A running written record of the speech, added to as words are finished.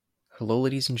Hello,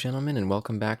 ladies and gentlemen, and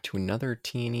welcome back to another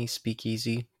TNE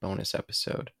Speakeasy bonus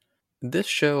episode. This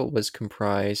show was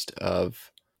comprised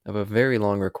of a very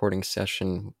long recording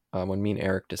session when me and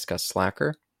Eric discussed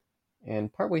Slacker,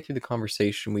 and partway through the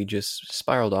conversation, we just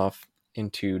spiraled off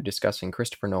into discussing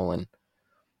Christopher Nolan,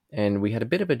 and we had a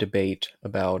bit of a debate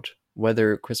about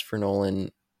whether Christopher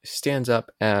Nolan stands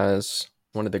up as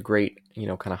one of the great,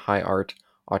 kind of high art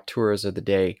auteurs of the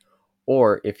day,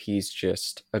 or if he's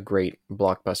just a great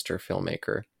blockbuster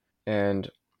filmmaker. And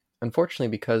unfortunately,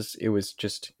 because it was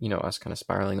just, us kind of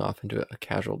spiraling off into a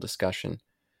casual discussion,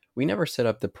 we never set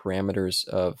up the parameters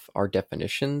of our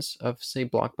definitions of, say,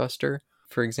 blockbuster,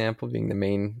 for example, being the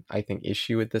main, I think,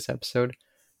 issue with this episode,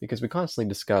 because we constantly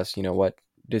discuss, what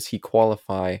does he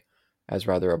qualify as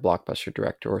rather a blockbuster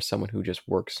director or someone who just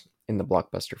works in the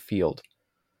blockbuster field.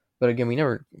 But again,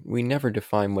 we never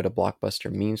define what a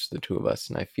blockbuster means to the two of us,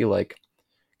 and I feel like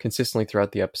consistently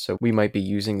throughout the episode, we might be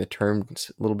using the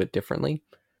terms a little bit differently.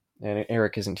 And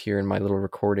Eric isn't here in my little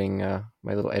recording,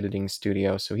 my little editing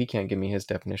studio, so he can't give me his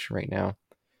definition right now.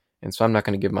 And so I'm not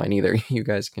going to give mine either. You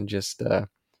guys can just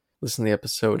listen to the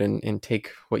episode and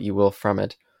take what you will from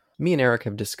it. Me and Eric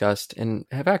have discussed and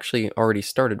have actually already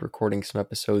started recording some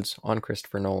episodes on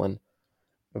Christopher Nolan.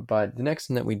 But the next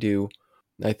thing that we do,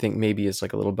 I think maybe is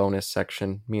like a little bonus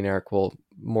section. Me and Eric will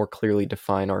more clearly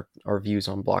define our views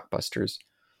on blockbusters.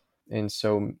 And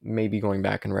so maybe going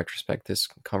back in retrospect, this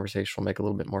conversation will make a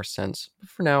little bit more sense. But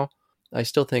for now, I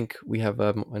still think we have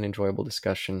an enjoyable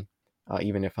discussion,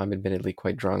 even if I'm admittedly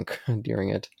quite drunk during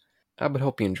it. But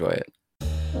hope you enjoy it.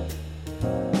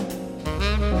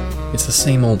 It's the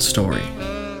same old story.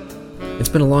 It's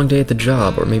been a long day at the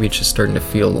job, or maybe it's just starting to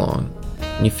feel long.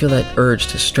 And you feel that urge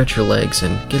to stretch your legs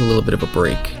and get a little bit of a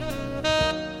break.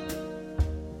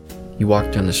 You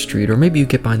walk down the street, or maybe you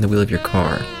get behind the wheel of your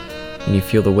car, and you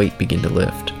feel the weight begin to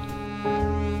lift.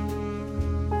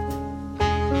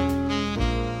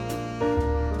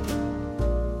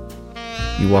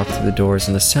 You walk through the doors,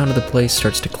 and the sound of the place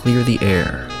starts to clear the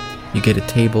air. You get a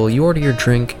table, you order your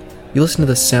drink, you listen to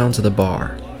the sounds of the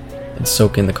bar, and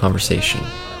soak in the conversation.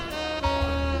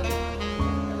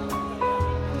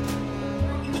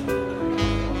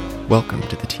 Welcome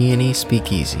to the TNE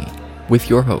Speakeasy with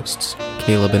your hosts,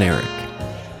 Caleb and Eric.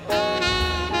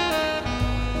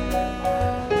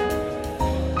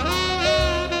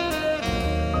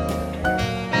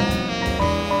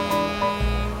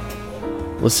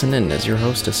 Listen in as your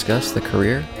hosts discuss the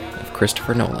career of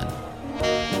Christopher Nolan.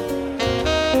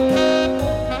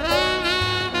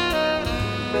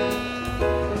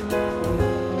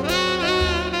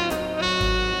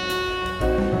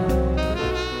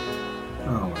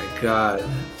 God,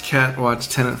 Kat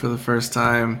watched Tenet for the first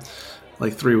time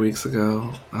like 3 weeks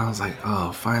ago. And I was like,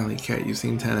 oh, finally, Kat, you've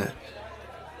seen Tenet.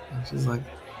 And she's like,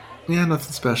 yeah,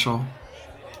 nothing special.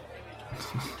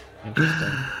 Interesting.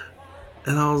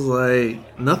 And I was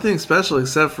like, nothing special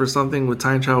except for something with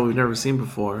time travel we've never seen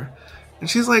before. And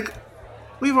she's like,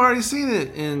 we've already seen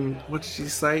it in, what did she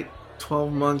cite?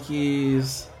 12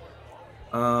 Monkeys,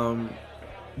 The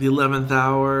 11th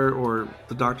Hour, or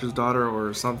The Doctor's Daughter,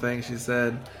 or something, she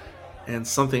said. And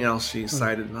something else she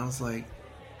cited, and I was like,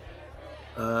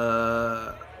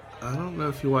 I don't know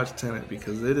if you watched Tenet,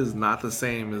 because it is not the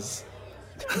same as,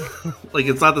 like,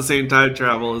 it's not the same time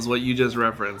travel as what you just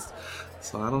referenced.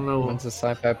 So I don't know. When's the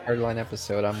Sci-Fi Partyline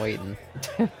episode? I'm waiting.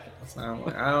 I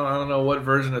don't know what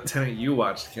version of Tenet you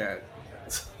watched, Kat.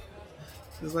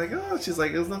 She's like,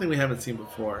 it was nothing we haven't seen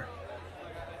before.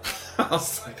 I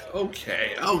was like,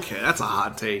 okay, that's a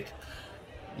hot take.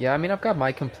 Yeah, I mean, I've got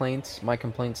my complaints. My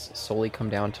complaints solely come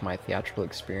down to my theatrical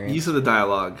experience. Use of the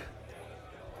dialogue.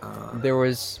 There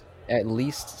was at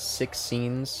least 6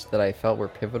 scenes that I felt were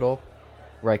pivotal,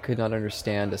 where I could not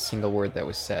understand a single word that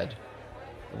was said.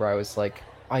 Where I was like,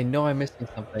 I know I'm missing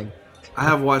something. I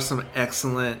have watched some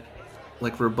excellent,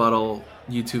 like, rebuttal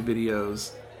YouTube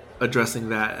videos addressing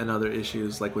that and other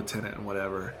issues, like with Tenet and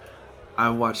whatever.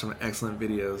 I've watched some excellent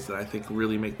videos that I think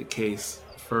really make the case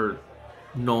for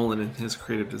Nolan and his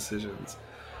creative decisions.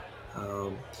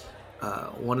 One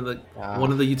of the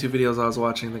YouTube videos I was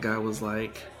watching, the guy was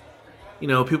like,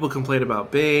 people complain about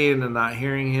Bane and not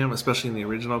hearing him, especially in the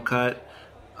original cut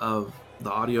of the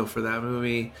audio for that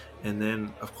movie, and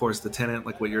then of course the Tenet,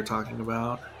 like what you're talking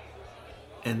about.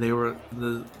 And they were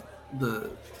the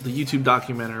YouTube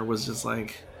documenter was just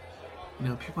like,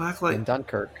 people act like in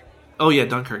Dunkirk. Oh yeah,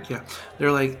 Dunkirk. Yeah,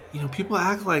 they're like, people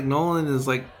act like Nolan is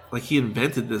like he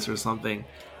invented this or something.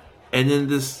 And then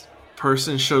this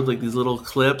person showed like these little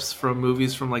clips from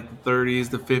movies from like the 30s,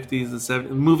 the 50s, the 70s,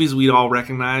 movies we'd all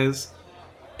recognize.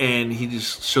 And he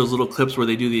just shows little clips where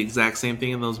they do the exact same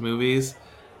thing in those movies.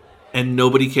 and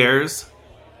nobody cares,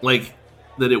 like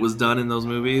that it was done in those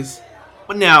movies.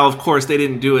 But now, of course, they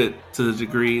didn't do it to the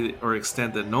degree or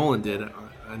extent that Nolan did.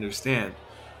 I understand,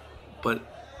 but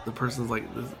the person's like,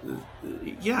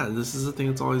 yeah, this is the thing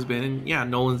that's always been, and yeah,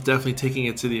 Nolan's definitely taking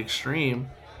it to the extreme,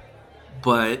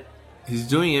 but he's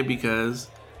doing it because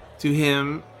to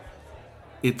him,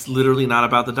 it's literally not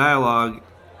about the dialogue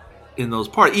in those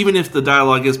parts. Even if the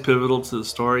dialogue is pivotal to the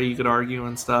story, you could argue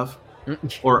and stuff,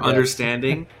 or Yes.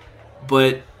 understanding,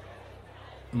 but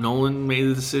Nolan made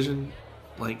the decision,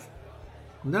 like,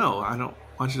 no, I don't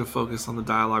want you to focus on the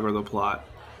dialogue or the plot.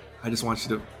 I just want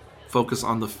you to focus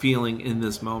on the feeling in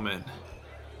this moment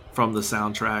from the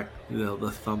soundtrack,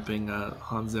 the thumping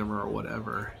Hans Zimmer or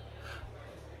whatever.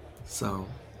 So,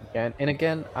 And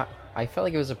again, I felt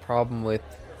like it was a problem with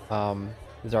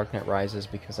The Dark Knight Rises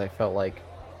because I felt like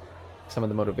some of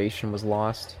the motivation was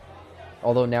lost.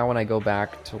 Although now when I go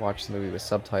back to watch the movie with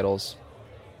subtitles,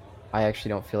 I actually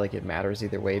don't feel like it matters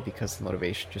either way because the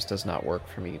motivation just does not work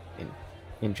for me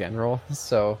in general.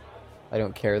 So I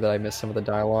don't care that I miss some of the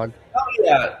dialogue. oh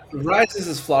yeah, Rises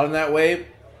is flawed in that way,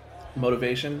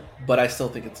 motivation, but I still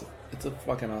think it's a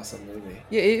fucking awesome movie.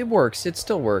 Yeah, it works. It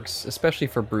still works, especially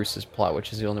for Bruce's plot,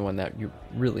 which is the only one that you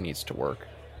really needs to work.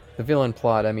 The villain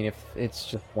plot, I mean, if it's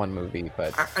just one movie,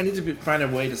 but I need to find a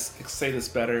way to say this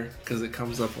better because it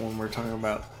comes up when we're talking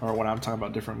about, or when I'm talking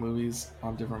about different movies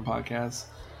on different podcasts.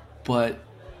 But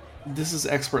this is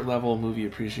expert level movie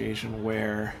appreciation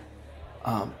where,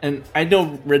 and I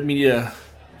know Red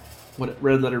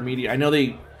Letter Media, I know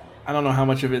I don't know how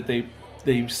much of it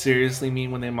they seriously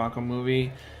mean when they mock a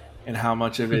movie, and how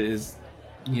much of it is,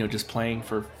 just playing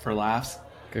for laughs.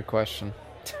 good question.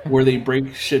 Where they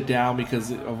break shit down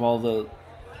because of all the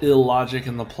illogic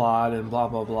in the plot and blah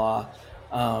blah blah.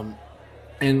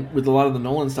 And with a lot of the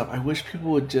Nolan stuff, I wish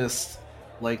people would just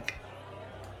like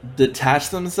detach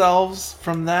themselves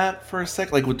from that for a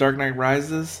sec. Like with Dark Knight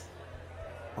Rises,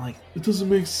 like it doesn't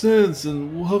make sense,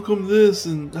 and how come this,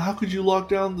 and how could you lock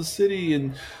down the city,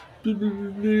 and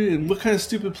and what kind of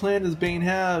stupid plan does Bane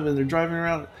have? And they're driving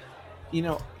around,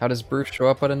 How does Bruce show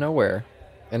up out of nowhere?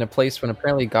 In a place when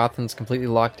apparently Gotham's completely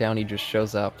locked down, he just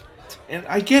shows up. And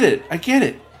I get it,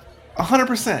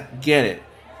 100% get it.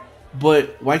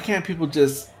 But why can't people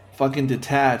just fucking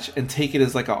detach and take it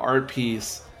as like an art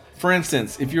piece? For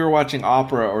instance, if you were watching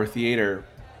opera or theater,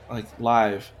 like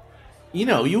live, you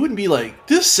wouldn't be like,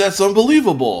 this set's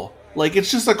unbelievable. Like, it's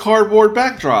just a cardboard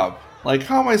backdrop. Like,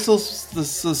 how am I supposed to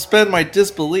suspend my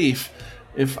disbelief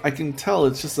if I can tell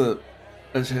it's just a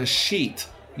sheet,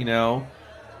 or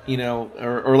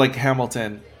like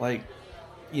Hamilton, like,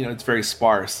 it's very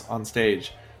sparse on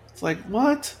stage. It's like,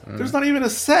 what? There's not even a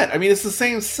set. I mean, it's the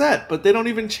same set, but they don't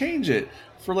even change it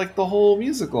for like the whole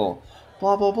musical.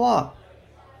 Blah blah blah.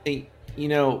 And,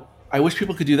 I wish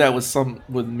people could do that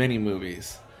with many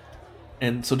movies.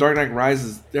 And so Dark Knight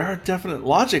Rises, there are definite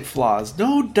logic flaws,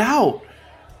 no doubt.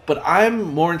 But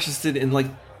I'm more interested in like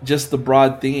just the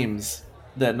broad themes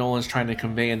that Nolan's trying to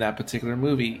convey in that particular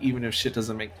movie, even if shit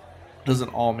doesn't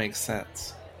all make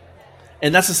sense.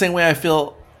 And that's the same way I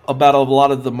feel about a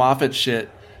lot of the Moffat shit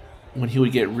when he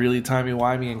would get really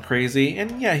timey-wimey and crazy.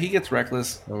 And yeah, he gets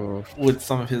reckless with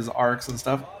some of his arcs and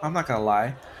stuff. I'm not gonna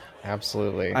lie.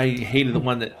 Absolutely. I hated the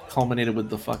one that culminated with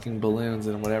the fucking balloons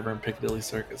and whatever in Piccadilly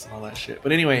Circus and all that shit.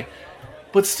 But anyway,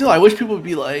 but still, I wish people would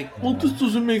be like, well, this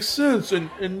doesn't make sense, and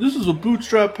this is a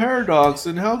bootstrap paradox,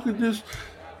 and how could this...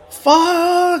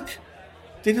 Fuck!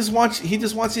 He just wants you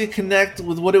to connect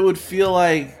with what it would feel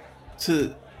like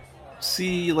to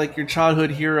see like your childhood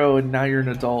hero and now you're an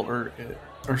adult or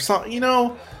something,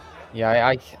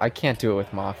 Yeah, I can't do it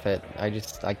with Moffat.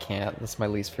 I can't. That's my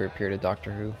least favorite period of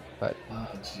Doctor Who. But oh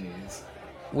jeez.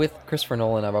 With Christopher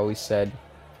Nolan, I've always said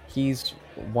he's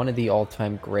one of the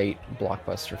all-time great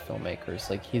blockbuster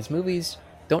filmmakers. Like, his movies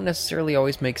don't necessarily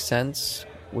always make sense,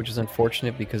 which is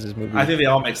unfortunate because his movies... I think they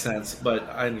all make sense, but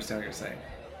I understand what you're saying.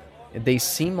 They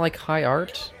seem like high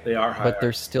art. They are high but art.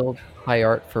 They're still high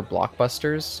art for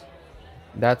blockbusters.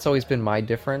 That's always been my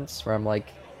difference, where I'm like,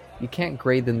 you can't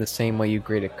grade them the same way you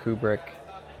grade a Kubrick.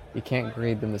 You can't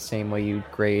grade them the same way you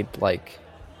grade, like,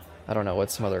 I don't know,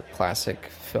 what's some other classic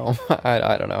film?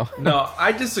 I don't know. No,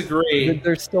 I disagree.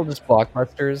 They're still just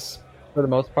blockbusters for the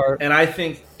most part. And I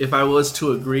think if I was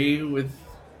to agree with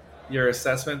your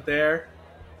assessment there,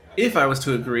 then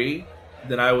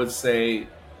I would say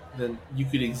then you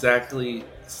could exactly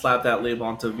slap that label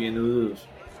onto Villeneuve.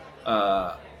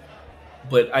 But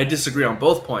I disagree on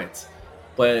both points.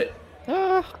 But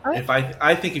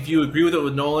I think if you agree with it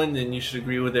with Nolan, then you should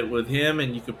agree with it with him,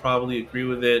 and you could probably agree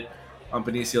with it on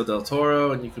Benicio del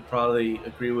Toro, and you could probably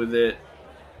agree with it.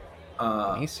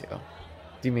 Benicio.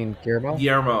 Do you mean Guillermo?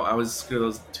 Guillermo. I was screw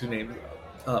those two names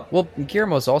up. Well,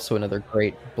 Guillermo's also another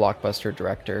great blockbuster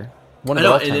director. One I of the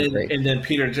know, all-time greats. and then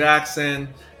Peter Jackson,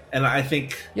 and I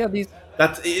think Yeah, these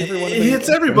that's every one of it them hits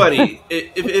everybody.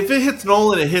 If it hits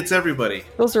Nolan, it hits everybody.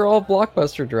 those are all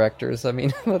blockbuster directors. I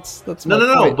mean, that's No, my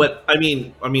no, no. point. But I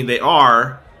mean, they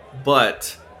are.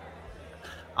 But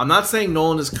I'm not saying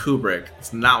Nolan is Kubrick.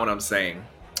 It's not what I'm saying.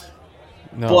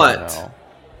 No, But no.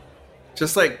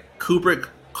 just like Kubrick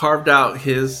carved out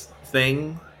his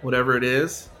thing, whatever it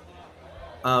is,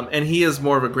 and he is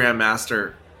more of a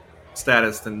grandmaster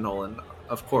status than Nolan,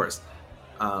 of course.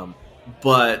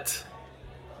 But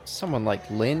Someone like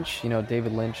Lynch,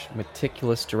 David Lynch,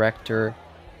 meticulous director.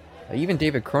 Even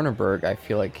David Cronenberg, I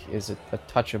feel like, is a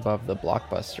touch above the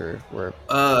blockbuster. Where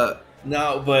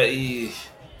no, but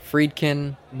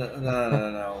Friedkin,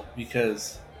 no,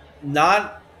 because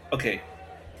not okay.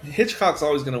 Hitchcock's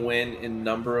always going to win in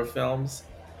number of films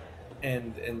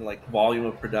and like volume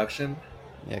of production.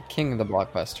 yeah, king of the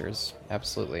blockbusters,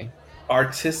 absolutely.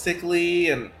 Artistically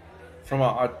and from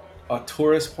a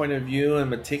tourist point of view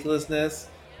and meticulousness,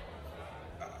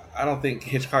 I don't think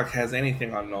Hitchcock has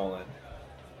anything on Nolan.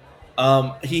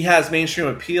 He has mainstream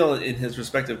appeal in his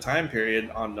respective time period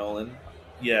on Nolan,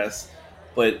 yes,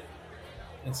 but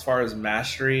as far as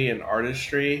mastery and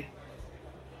artistry,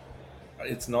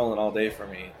 it's Nolan all day for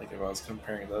me. Like if I was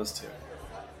comparing those two,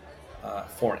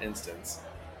 for instance.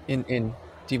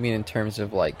 Do you mean in terms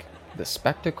of like the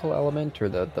spectacle element or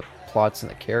the plots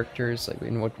and the characters? Like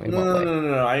in what way?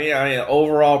 No. I mean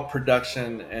overall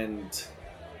production and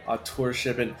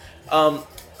authorship and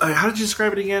how did you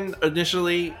describe it again?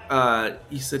 Initially,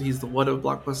 you said he's the what of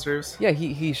blockbusters. Yeah,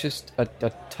 he's just a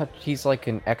touch. He's like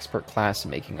an expert class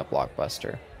in making a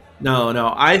blockbuster.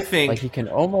 No, I think Like he can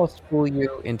almost fool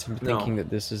you into No. thinking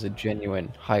that this is a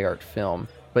genuine high art film,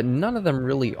 but none of them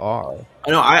really are.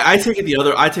 No, I take it the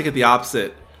other. I take it the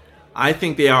opposite. I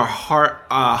think they are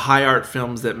high art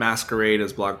films that masquerade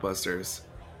as blockbusters.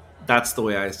 That's the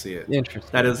way I see it.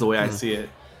 Interesting. That is the way I see it.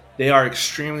 They are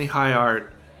extremely high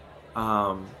art,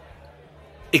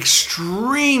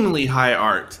 extremely high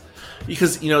art.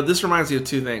 Because this reminds me of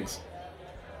two things.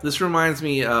 This reminds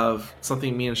me of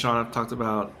something me and Sean have talked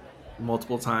about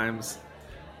multiple times.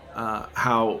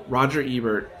 How Roger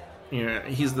Ebert,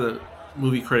 he's the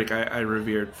movie critic I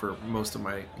revered for most of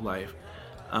my life.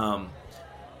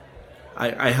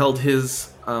 I held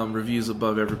his reviews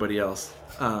above everybody else.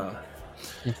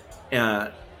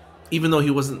 Even though he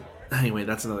wasn't. Anyway,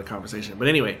 that's another conversation. But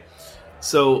anyway,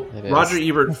 so Roger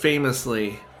Ebert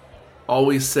famously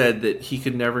always said that he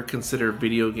could never consider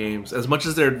video games, as much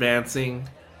as they're advancing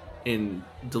in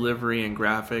delivery and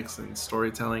graphics and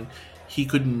storytelling, he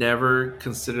could never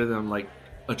consider them like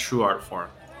a true art form.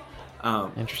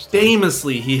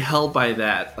 Famously, he held by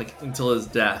that like until his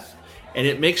death, and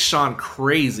it makes Sean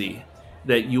crazy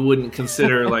that you wouldn't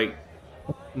consider like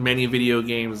many video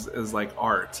games as like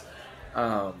art.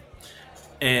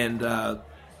 And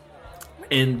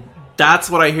that's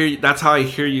what I hear. That's how I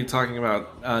hear you talking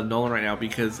about Nolan right now,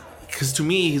 because to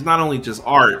me, he's not only just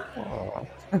art;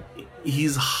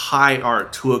 he's high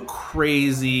art to a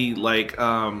crazy like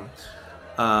what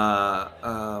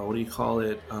do you call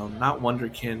it? Not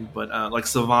wonderkin, but like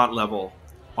savant level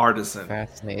artisan.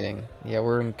 Fascinating. Yeah,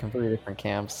 we're in completely different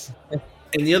camps.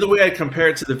 And the other way I compare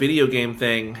it to the video game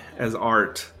thing as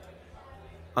art,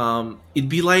 it'd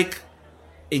be like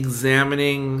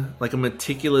examining like a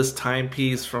meticulous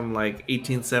timepiece from like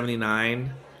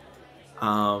 1879,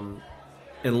 and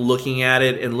looking at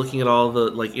it and looking at all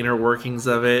the like inner workings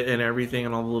of it and everything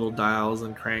and all the little dials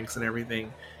and cranks and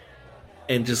everything,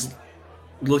 and just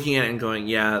looking at it and going,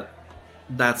 yeah,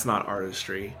 that's not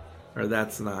artistry, or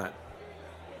that's not,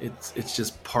 it's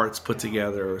just parts put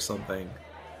together or something.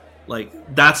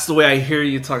 Like that's the way I hear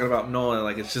you talking about Nolan.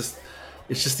 Like it's just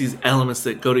these elements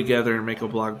that go together and make a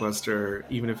blockbuster,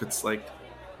 even if it's like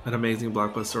an amazing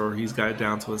blockbuster or he's got it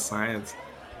down to a science.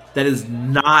 That is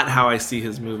not how I see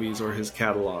his movies or his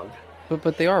catalog.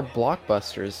 But they are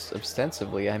blockbusters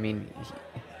ostensibly. I mean,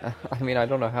 I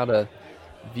don't know how to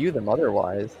view them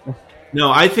otherwise.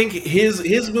 No, I think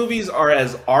his movies are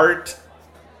as art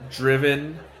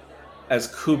driven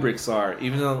as Kubrick's are,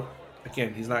 even though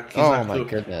again he's not my Kubrick.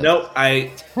 goodness. No,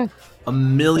 I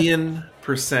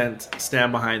 1,000,000%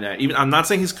 stand behind that. Even I'm not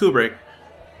saying he's Kubrick.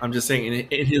 I'm just saying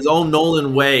in his own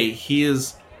Nolan way, he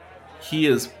is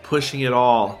pushing it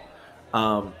all.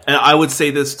 And I would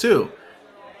say this too,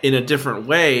 in a different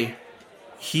way,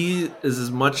 he is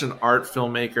as much an art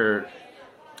filmmaker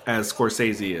as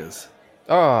Scorsese is.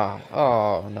 Oh,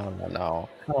 no.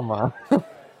 Come on.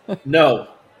 No,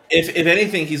 if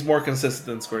anything, he's more consistent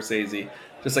than Scorsese.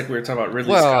 Just like we were talking about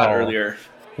Ridley Scott Well, earlier.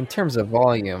 in terms of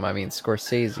volume, I mean,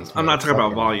 Scorsese's I'm made not it talking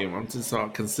about second. volume. I'm just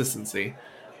talking consistency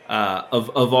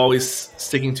of always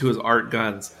sticking to his art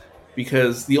guns.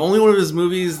 Because the only one of his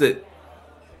movies that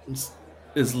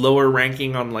is lower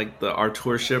ranking on like the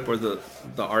authorship or the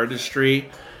artistry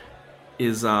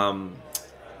is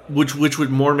which would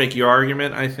more make your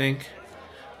argument, I think,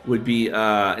 would be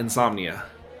Insomnia.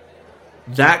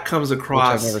 That comes Which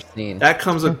I've never across seen.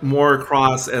 more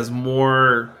across as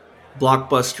more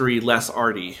blockbustery, less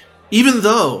arty. Even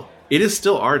though it is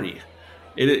still arty,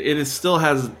 it is still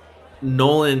has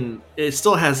Nolan. It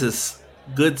still has this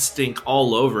good stink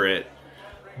all over it,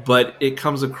 but it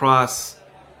comes across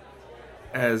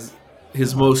as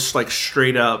his most like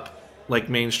straight up like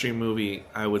mainstream movie,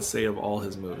 I would say, of all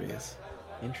his movies.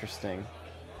 Interesting.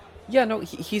 Yeah, no,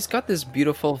 he's got this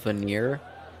beautiful veneer,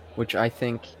 which I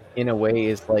think, in a way,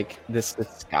 is like this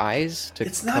disguise to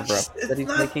It's not cover up just. that It's he's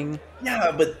not. making.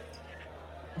 Yeah, but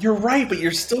you're right. But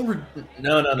you're still.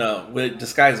 No. Wait,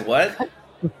 disguise what?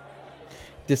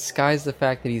 Disguise the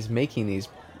fact that he's making these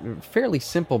fairly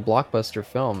simple blockbuster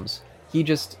films. He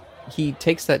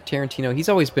takes that Tarantino. He's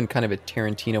always been kind of a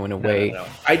Tarantino in a way. No.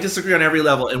 I disagree on every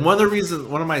level. And one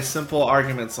of my simple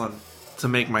arguments on to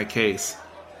make my case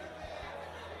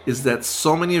is that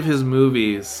so many of his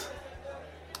movies,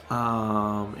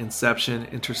 Inception,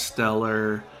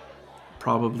 Interstellar,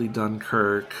 probably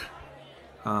Dunkirk,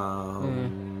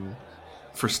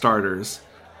 for starters.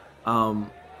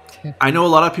 I know a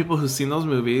lot of people who've seen those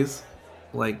movies,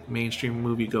 like mainstream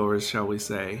moviegoers, shall we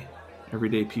say,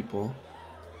 everyday people,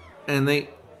 and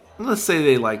let's say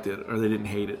they liked it or they didn't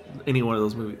hate it, any one of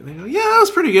those movies. And they go, "Yeah, that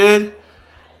was pretty good,"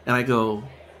 and I go,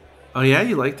 "Oh yeah,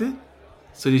 you liked it?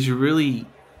 So did you really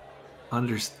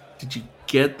Did you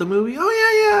get the movie? Oh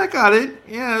yeah, I got it.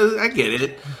 Yeah, I get it.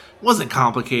 It wasn't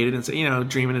complicated and say,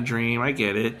 dreaming a dream. I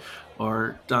get it."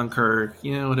 Or Dunkirk,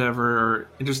 whatever, or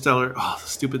Interstellar. Oh, the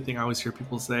stupid thing I always hear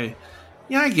people say.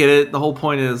 Yeah, I get it. The whole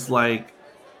point is like,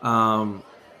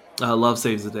 love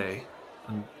saves the day.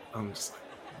 And I'm just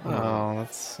like, Oh,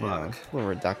 that's a little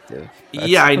reductive.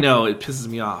 yeah, I know it pisses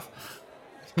me off.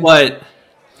 But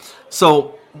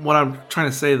so what I'm trying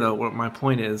to say, though, what my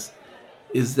point is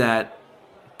that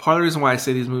part of the reason why I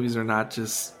say these movies are not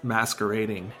just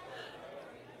masquerading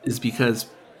is because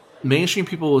mainstream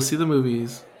people will see the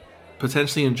movies,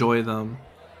 potentially enjoy them,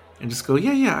 and just go,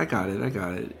 yeah, I got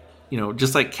it.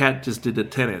 Just like Kat just did the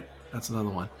Tenet. That's another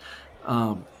one.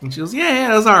 And she goes, yeah,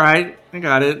 that's all right. I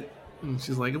got it. And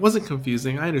she's like, it wasn't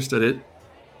confusing. I understood it.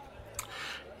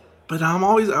 But I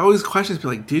always question, be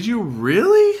like, did you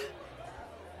really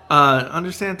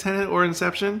understand Tenet or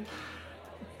Inception?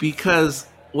 Because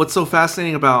what's so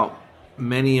fascinating about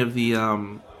many of the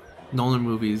Nolan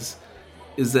movies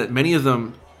is that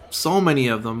so many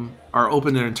of them are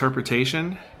open to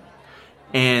interpretation,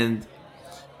 and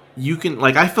you can,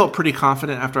 like, I felt pretty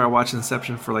confident after I watched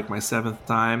Inception for like my 7th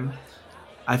time.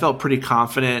 I felt pretty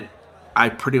confident. I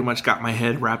pretty much got my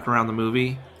head wrapped around the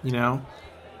movie, and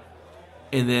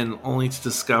then only to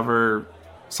discover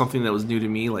something that was new to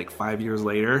me like 5 years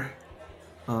later.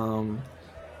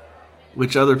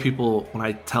 Which other people, when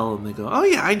I tell them, they go, "Oh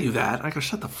yeah, I knew that." I go,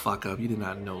 "Shut the fuck up! You did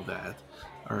not know that,"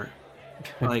 or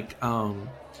like,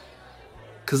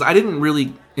 because I didn't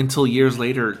really until years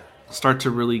later start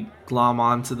to really glom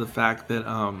on to the fact that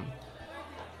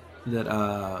it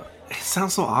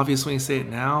sounds so obvious when you say it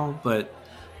now, but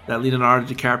that Leonardo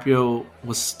DiCaprio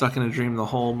was stuck in a dream the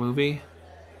whole movie.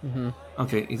 Mm-hmm.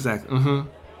 Okay, exactly. Mm-hmm.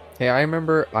 Hey, I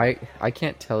remember. I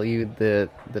can't tell you the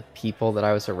people that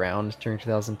I was around during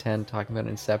 2010 talking about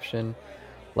Inception,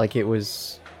 like it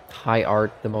was high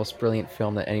art, the most brilliant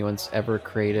film that anyone's ever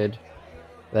created.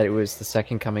 That it was the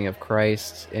second coming of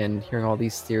Christ, and hearing all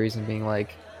these theories and being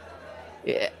like,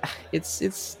 yeah,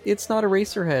 it's not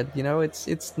Eraserhead,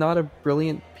 it's not a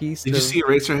brilliant piece. Did you see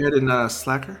Eraserhead in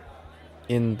Slacker?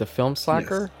 In the film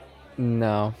Slacker? Yes.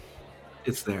 No.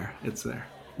 It's there.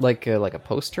 Like a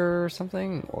poster or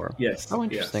something? Or yes. Oh,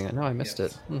 interesting. Yes. I know I missed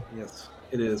it. Yes,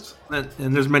 it is. And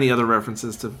there's many other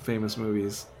references to famous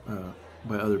movies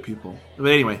by other people. But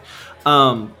anyway,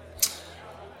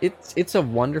 it's a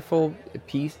wonderful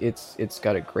piece. It's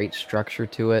got a great structure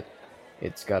to it.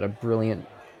 It's got a brilliant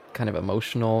kind of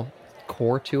emotional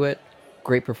core to it.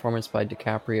 Great performance by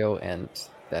DiCaprio and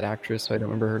that actress, so I don't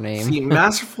remember her name. See,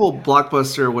 masterful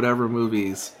blockbuster whatever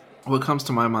movies, what comes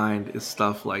to my mind is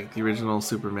stuff like the original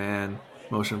Superman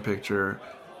motion picture,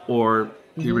 or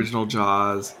the original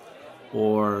Jaws,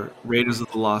 or Raiders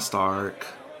of the Lost Ark.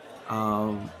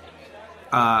 Those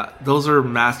are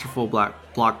masterful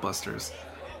blockbusters.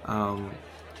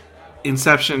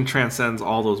 Inception transcends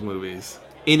all those movies.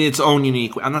 in its own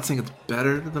unique way. I'm not saying it's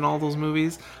better than all those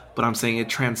movies, but I'm saying it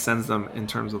transcends them in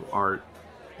terms of art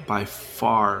by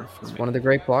far for It's me. one of the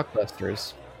great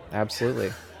blockbusters.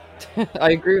 Absolutely.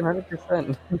 I agree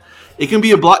 100%. It can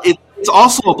be it's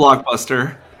also a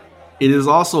blockbuster. It is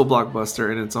also a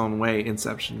blockbuster in its own way.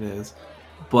 Inception is,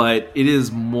 but it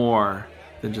is more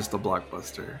than just a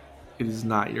blockbuster. It is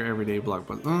not your everyday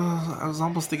blockbuster. I was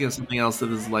almost thinking of something else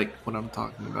that is like what I'm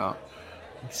talking about.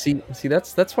 See,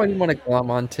 that's why I didn't want to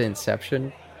glom on to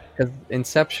Inception, because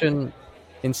Inception,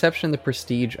 The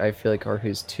Prestige, I feel like are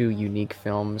his two unique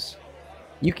films.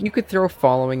 You could throw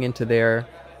Following into there,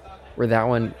 where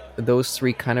those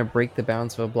three kind of break the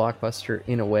bounds of a blockbuster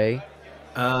in a way,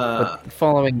 but Uh,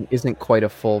 Following isn't quite a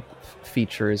full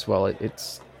feature as well.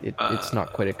 It's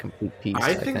not quite a complete I piece,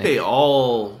 I think they think.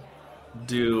 all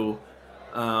do,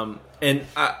 and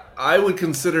I would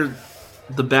consider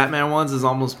the Batman ones as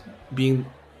almost being,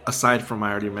 aside from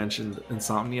I already mentioned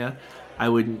Insomnia, I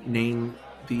would name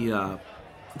the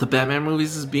Batman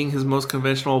movies as being his most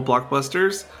conventional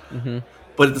blockbusters. Mm-hmm.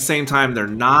 But at the same time, they're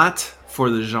not for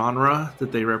the genre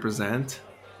that they represent.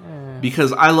 Eh,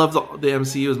 Because I love the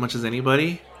MCU as much as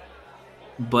anybody,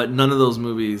 but none of those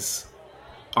movies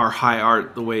are high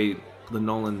art the way the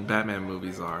Nolan Batman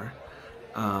movies are.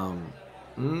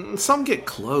 Some get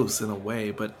close in a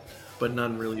way, but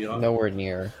none really are. nowhere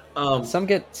near. Um,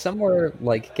 Somewhere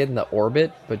like get in the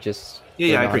orbit, but just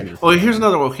they're I not agree. in the Oh, here's same.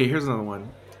 another one. Okay, here's another one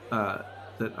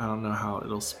that I don't know how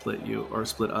it'll split you or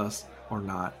split us or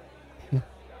not.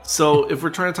 So, if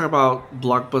we're trying to talk about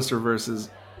blockbuster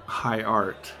versus high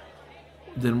art,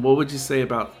 then what would you say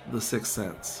about The Sixth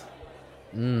Sense?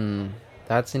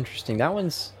 That's interesting. That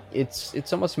one's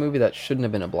it's almost a movie that shouldn't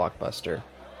have been a blockbuster.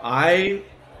 I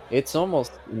It's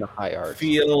almost in the high art.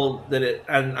 feel that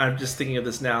and I'm just thinking of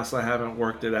this now, so I haven't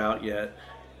worked it out yet.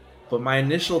 But my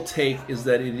initial take is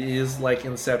that it is like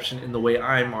Inception in the way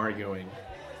I'm arguing,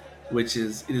 which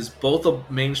is it is both a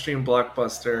mainstream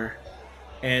blockbuster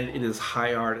and it is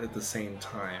high art at the same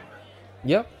time.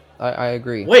 Yep, I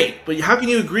agree. Wait, but how can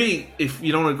you agree if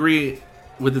you don't agree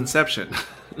with Inception?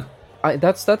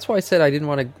 That's why I said I didn't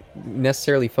want to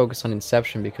necessarily focus on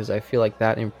Inception, because I feel like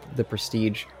that and The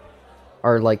Prestige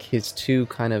are like his two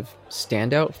kind of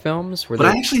standout films where But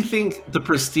I they. actually think The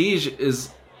Prestige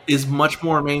is much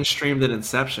more mainstream than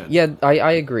Inception. Yeah,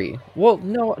 I agree. Well,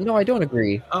 no, I don't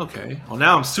agree. Okay. Well,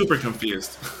 now I'm super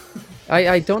confused.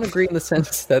 I don't agree in the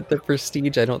sense that The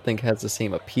Prestige I don't think has the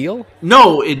same appeal.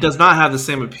 No, it does not have the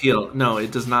same appeal. No,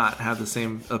 it does not have the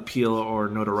same appeal or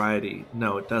notoriety.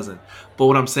 No, it doesn't. But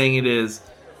what I'm saying it is,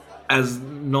 as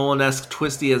Nolan-esque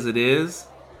twisty as it is,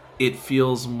 it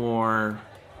feels more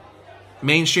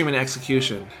mainstream in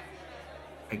execution,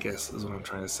 I guess is what I'm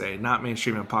trying to say. Not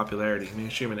mainstream in popularity,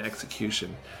 mainstream in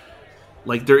execution.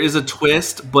 Like there is a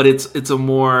twist, but it's a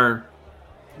more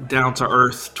down to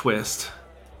earth twist.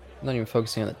 I'm not even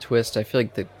focusing on the twist. I feel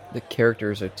like the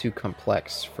characters are too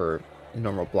complex for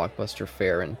normal blockbuster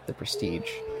fare and The Prestige.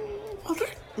 Well,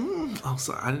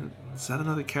 also, is that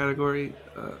another category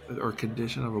or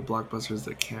condition of a blockbuster is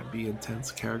that can't be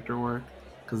intense character work?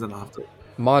 Because then I'll have to.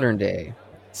 Modern day.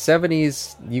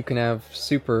 70s, you can have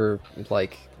super,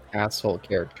 like, asshole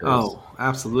characters. Oh,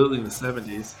 absolutely, in the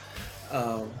 70s.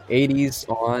 80s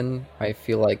on, I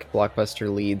feel like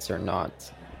blockbuster leads are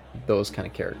not those kind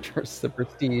of characters. The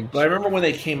Prestige. But I remember when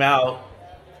they came out,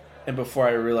 and before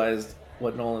I realized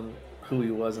what Nolan, who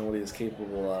he was, and what he was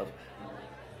capable of,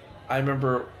 I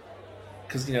remember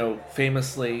because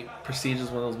famously, Prestige is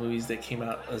one of those movies that came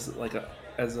out as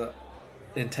a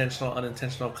intentional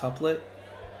unintentional couplet,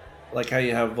 like how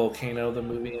you have Volcano the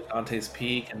movie and Dante's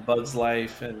Peak and Bug's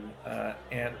Life and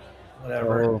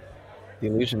whatever. Oh, The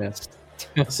Illusionist.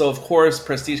 So of course,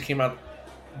 Prestige came out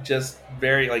just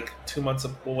very like 2 months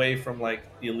away from like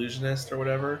The Illusionist or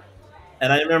whatever,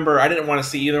 and I remember I didn't want to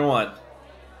see either one,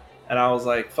 and I was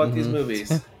like, "Fuck these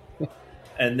movies."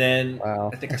 And then Wow.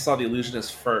 I think I saw The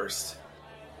Illusionist first.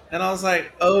 And I was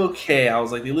like, okay. I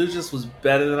was like, The Illusionist was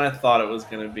better than I thought it was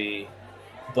going to be.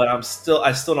 But I still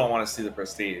don't want to see The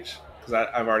Prestige. Because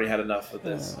I've already had enough of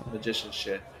this magician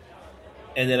shit.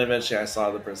 And then eventually I saw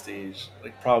The Prestige.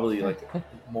 Like, probably like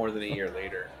more than a year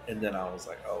later. And then I was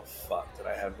like, oh, fuck. Did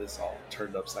I have this all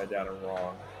turned upside down and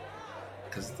wrong?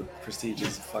 Because The Prestige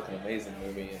is a fucking amazing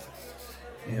movie.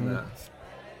 And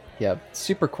Yeah,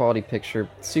 super quality picture,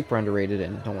 super underrated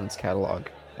in no one's catalog.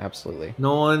 Absolutely.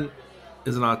 Nolan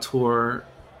is an auteur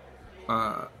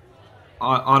on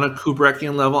a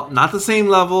Kubrickian level, not the same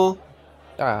level,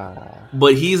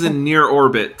 but he's in near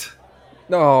orbit.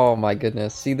 Oh my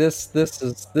goodness. See, this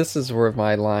is where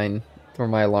my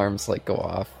alarms like go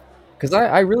off. because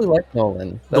I really like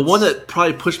Nolan. The one That's that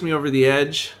probably pushed me over the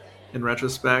edge in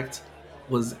retrospect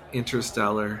was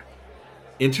Interstellar.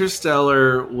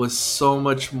 Interstellar was so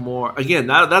much more. Again,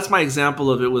 that's my example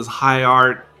of it was high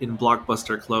art in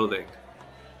blockbuster clothing.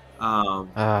 Um,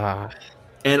 ah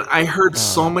and I heard oh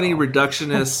so many no.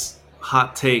 reductionist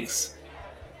hot takes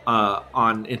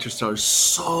on Interstellar.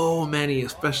 So many,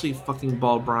 especially fucking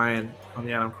Bald Brian on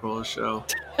the Adam Carolla show.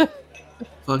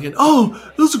 Fucking,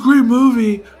 oh, it was a great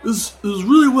movie. It was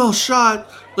really well shot.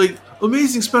 Like,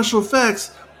 amazing special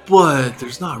effects. But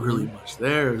there's not really Mhm. much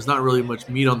there. There's not really much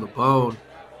meat on the bone.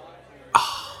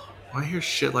 When I hear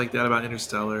shit like that about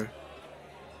Interstellar,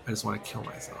 I just want to kill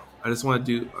myself. I just want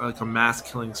to do like a mass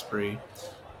killing spree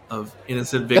of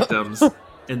innocent victims,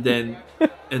 and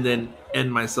then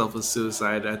end myself with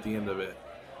suicide at the end of it.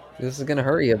 This is gonna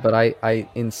hurt you, but I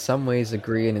in some ways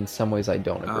agree, and in some ways I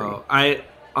don't agree. I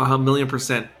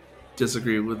 1,000,000%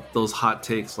 disagree with those hot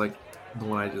takes, like the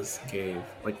one I just gave,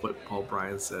 like what Paul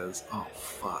Bryan says. Oh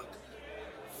fuck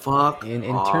In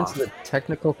terms of the off.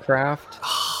 technical craft,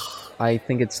 I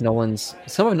think it's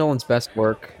some of Nolan's best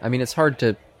work. I mean, it's hard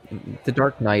to. The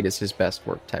Dark Knight is his best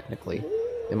work technically,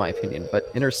 in my opinion, but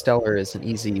Interstellar is an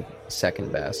easy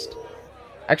second best.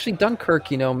 Actually,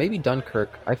 Dunkirk, maybe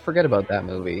Dunkirk. I forget about that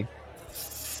movie.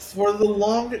 For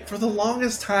the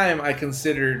longest time, I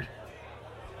considered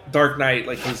Dark Knight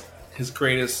like his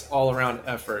greatest all around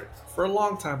effort. For a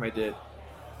long time, I did,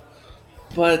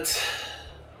 but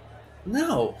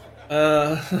no.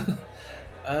 Uh,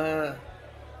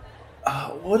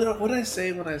 what did I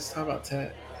say when I was talking about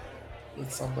Tenet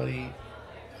with somebody?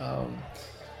 Um,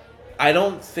 I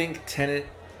don't think Tenet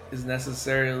is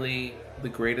necessarily the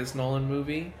greatest Nolan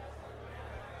movie,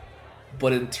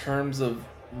 but in terms of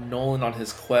Nolan on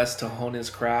his quest to hone his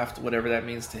craft, whatever that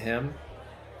means to him,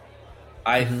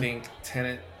 I Hmm. think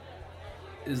Tenet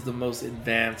is the most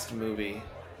advanced movie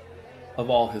of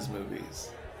all his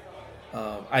movies.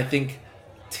 I think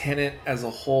Tenet as a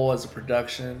whole, as a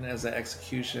production, as an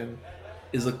execution,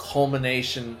 is a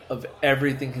culmination of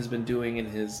everything he's been doing in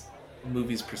his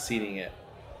movies preceding it.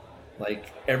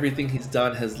 Like everything he's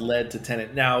done has led to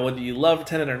Tenet. Now, whether you love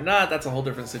Tenet or not, that's a whole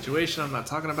different situation. I'm not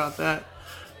talking about that.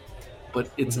 But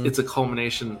it's Hmm. it's a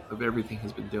culmination of everything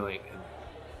he's been doing,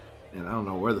 and I don't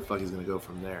know where the fuck he's gonna go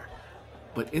from there.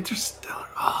 But Interstellar,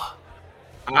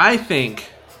 I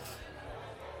think,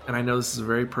 and I know this is a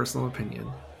very personal opinion,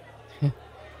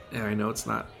 and I know it's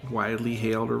not widely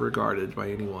hailed or regarded by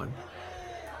anyone,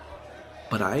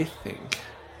 but I think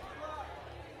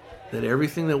that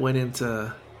everything that went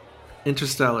into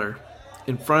Interstellar,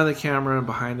 in front of the camera and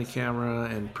behind the camera,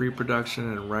 and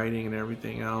pre-production and writing and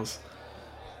everything else,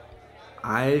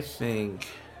 I think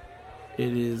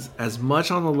it is as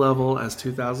much on the level as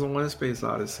 2001: A Space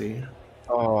Odyssey,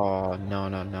 Oh no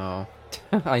no no!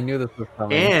 I knew this was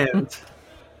coming. and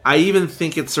I even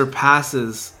think it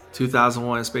surpasses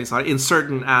 2001: A Space Odyssey in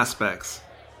certain aspects.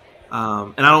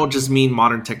 And I don't just mean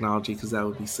modern technology because that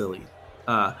would be silly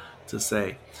to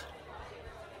say,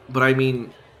 but I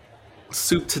mean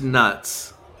soup to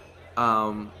nuts.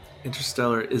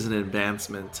 Interstellar is an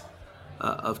advancement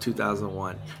of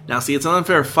 2001. Now, see, it's an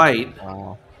unfair fight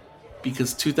Wow.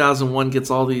 because 2001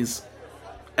 gets all these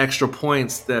extra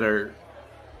points that are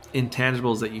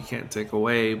intangibles that you can't take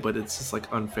away, but it's just like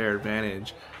unfair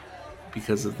advantage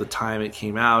because of the time it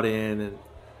came out in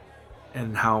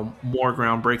and how more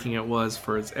groundbreaking it was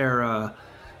for its era.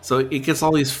 So it gets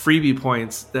all these freebie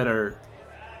points that are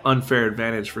unfair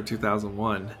advantage for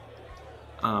 2001.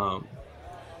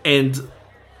 And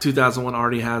 2001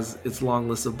 already has its long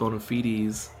list of bona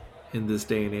fides in this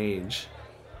day and age,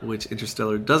 which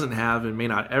Interstellar doesn't have and may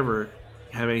not ever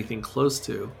have anything close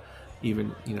to,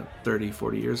 even 30,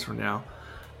 40 years from now.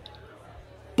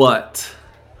 But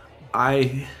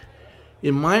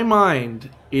in my mind,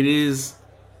 it is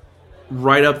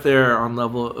right up there on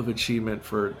level of achievement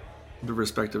for the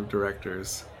respective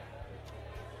directors.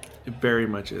 It very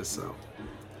much is so.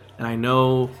 And I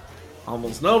know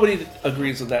almost nobody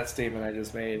agrees with that statement I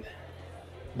just made,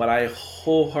 but I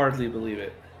wholeheartedly believe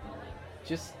it.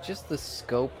 Just the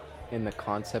scope and the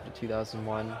concept of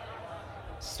 2001,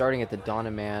 starting at the dawn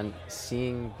of man,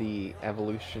 seeing the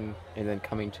evolution, and then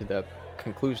coming to the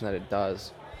conclusion that it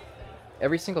does.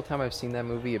 Every single time I've seen that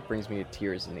movie, it brings me to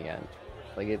tears in the end.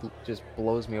 Like, it just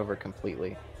blows me over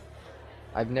completely.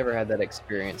 I've never had that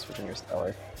experience with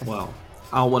Interstellar. Well,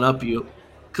 I'll one up you,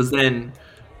 because then,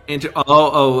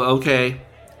 okay.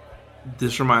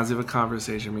 This reminds me of a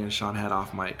conversation me and Sean had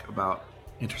off mic about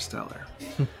Interstellar,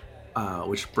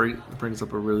 which brings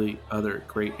up a really other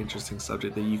great, interesting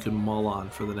subject that you can mull on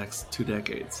for the next 2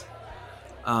 decades.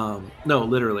 No,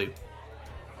 literally,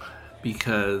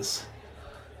 because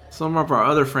some of our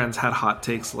other friends had hot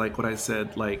takes like what I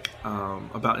said, like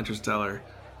about Interstellar,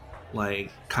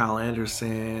 like Kyle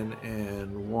Anderson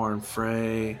and Warren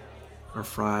Frey or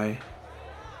Fry.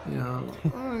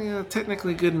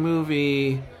 Technically good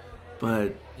movie,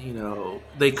 but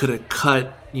they could have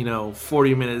cut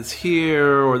 40 minutes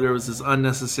here, or there was this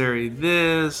unnecessary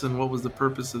this, and what was the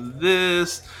purpose of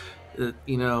this,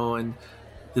 and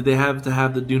did they have to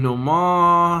have the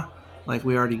denouement? Like,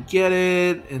 we already get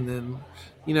it, and then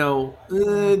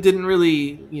it didn't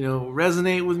really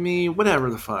resonate with me.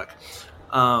 Whatever the fuck.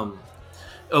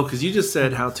 Because you just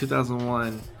said how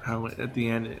 2001, how at the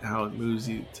end, how it moves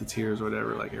you to tears or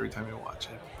whatever, like every time you watch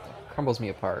it. Crumbles me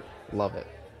apart. Love it.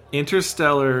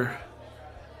 Interstellar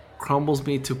crumbles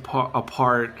me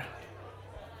apart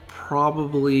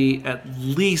probably at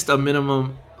least a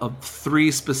minimum of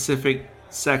 3 specific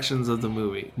sections of the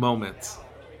movie, moments.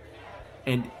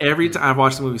 And every time I've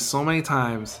watched the movie so many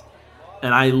times,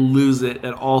 and I lose it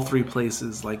at all 3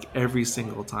 places, like every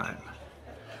single time.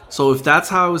 So if that's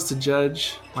how I was to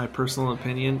judge my personal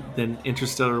opinion, then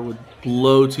Interstellar would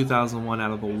blow 2001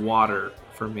 out of the water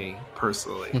for me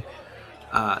personally.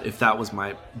 If that was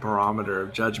my barometer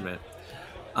of judgment.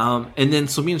 And then,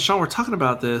 so me and Sean were talking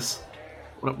about this,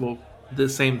 well, the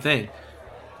same thing.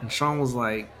 And Sean was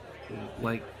like,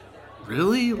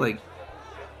 really? Like,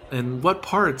 and what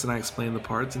parts? And I explained the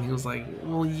parts, and he was like,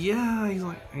 well, yeah. He's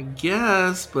like, I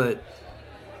guess, but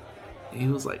he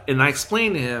was like, and I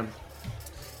explained to him,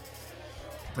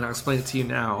 and I'll explain it to you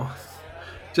now.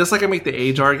 Just like I make the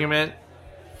age argument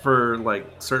for like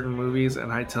certain movies,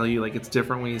 and I tell you like it's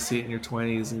different when you see it in your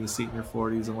 20s and you see it in your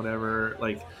 40s and whatever.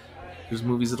 Like, there's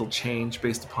movies that'll change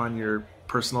based upon your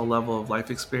personal level of life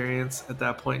experience at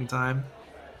that point in time.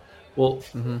 Well,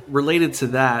 related to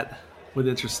that with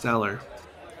Interstellar,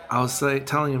 I was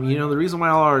telling him, the reason why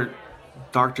all our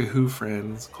Doctor Who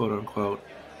friends, quote unquote,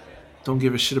 don't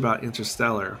give a shit about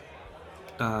Interstellar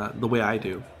the way I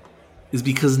do, is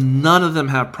because none of them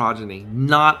have progeny.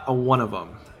 Not a one of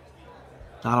them.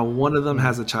 Not a one of them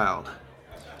has a child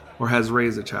or has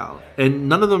raised a child. And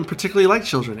none of them particularly like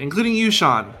children, including you,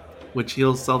 Sean, which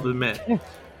he'll self-admit.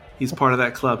 He's part of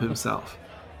that club himself.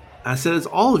 I said it's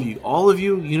all of you. All of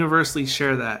you universally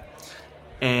share that.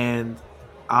 And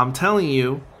I'm telling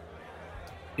you,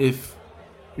 if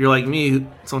you're like me,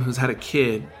 someone who's had a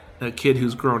kid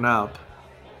who's grown up,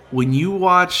 when you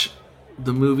watch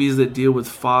the movies that deal with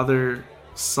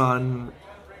father-son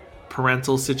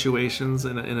parental situations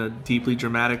in a deeply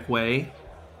dramatic way,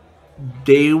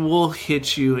 they will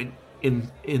hit you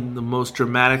in the most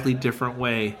dramatically different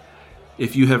way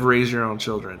if you have raised your own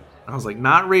children. I was like,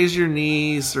 not raised your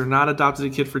niece or not adopted a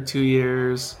kid for 2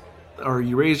 years or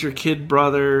you raised your kid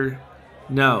brother.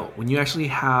 No, when you actually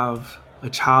have a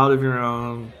child of your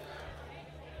own,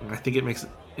 I think it makes it,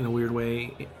 in a weird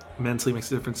way, mentally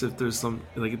makes a difference if there's some,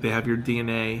 like if they have your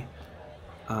DNA,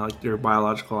 like your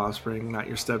biological offspring, not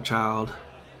your stepchild,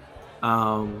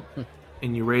 and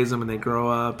you raise them and they grow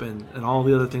up and all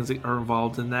the other things that are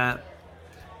involved in that,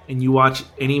 and you watch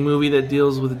any movie that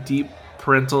deals with deep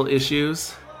parental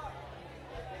issues,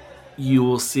 you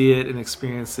will see it and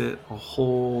experience it a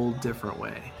whole different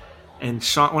way. And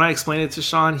Sean, when I explained it to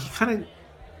Sean, he kind of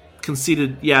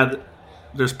conceded, yeah,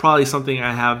 there's probably something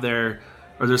I have there,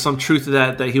 or there's some truth to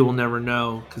that he will never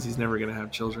know because he's never going to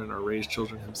have children or raise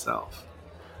children himself.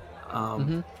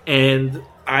 And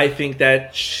I think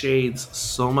that shades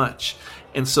so much.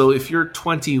 And so if you're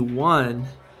 21,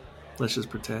 let's just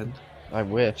pretend. I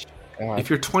wish. God. If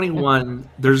you're 21,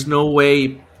 there's no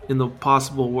way in the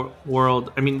possible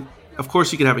world. I mean, of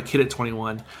course you could have a kid at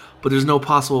 21, but there's no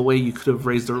possible way you could have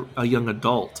raised a young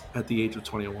adult at the age of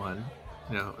 21.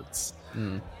 It's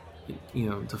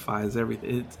defies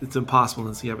everything. It's impossible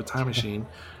unless you have a time machine.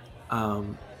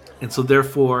 And so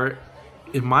therefore,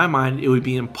 in my mind, it would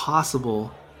be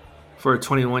impossible for a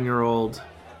 21-year-old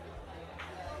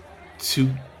to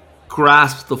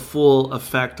grasp the full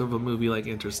effect of a movie like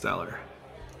Interstellar.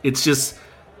 It's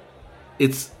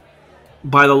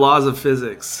by the laws of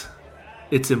physics,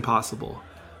 it's impossible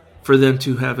for them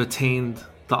to have attained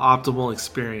the optimal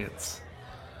experience.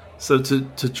 So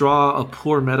to draw a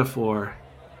poor metaphor,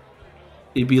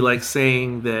 it'd be like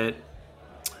saying that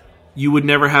you would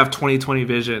never have 20/20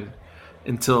 vision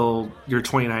until you're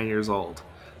 29 years old.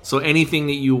 So anything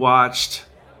that you watched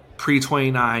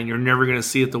pre-29, you're never going to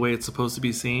see it the way it's supposed to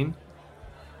be seen.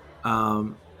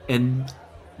 And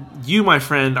you, my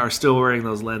friend, are still wearing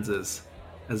those lenses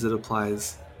as it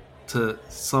applies to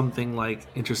something like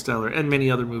Interstellar and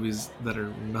many other movies that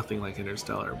are nothing like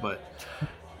Interstellar. But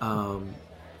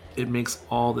it makes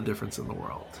all the difference in the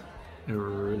world. It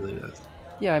really does.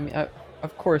 Yeah, I mean,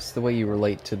 of course, the way you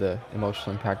relate to the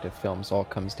emotional impact of films all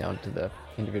comes down to the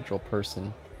individual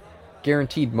person.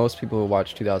 Guaranteed, most people who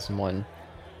watch 2001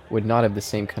 would not have the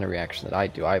same kind of reaction that I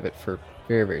do. I have it for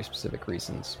very, very specific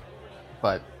reasons.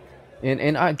 But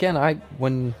and again, I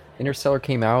when Interstellar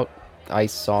came out, I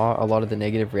saw a lot of the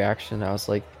negative reaction. I was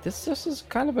like, this is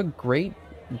kind of a great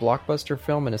blockbuster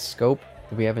film in a scope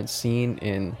that we haven't seen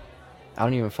in I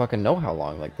don't even fucking know how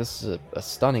long. Like, this is a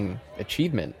stunning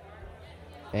achievement.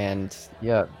 And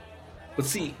yeah, But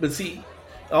see,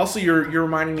 also you're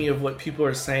reminding me of what people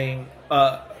are saying.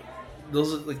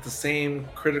 Those are like the same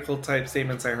critical type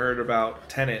statements I heard about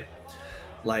Tenet.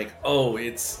 Like, oh,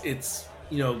 it's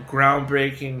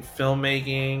groundbreaking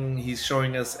filmmaking. He's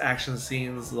showing us action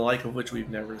scenes the like of which we've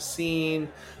never seen.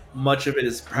 Much of it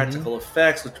is mhm. practical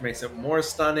effects, which makes it more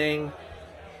stunning.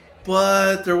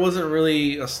 But there wasn't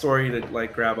really a story to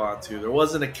like grab onto. There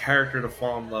wasn't a character to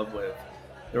fall in love with.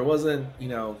 There wasn't,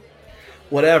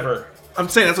 whatever. I'm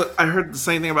saying that's what I heard the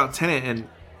same thing about Tenet, and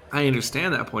I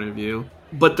understand that point of view.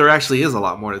 But there actually is a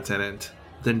lot more to Tenet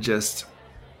than just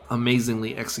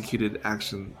amazingly executed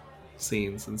action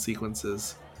scenes and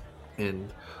sequences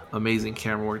and amazing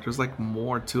camera work. There's like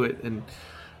more to it, and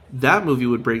that movie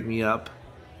would break me up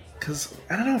because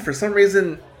I don't know, for some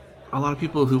reason a lot of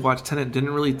people who watched Tenet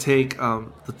didn't really take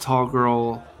the tall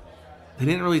girl. They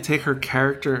didn't really take her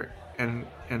character and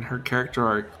her character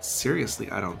arc seriously.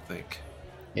 I don't think.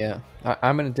 Yeah,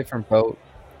 I'm in a different boat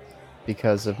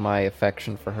because of my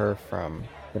affection for her from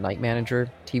the Night Manager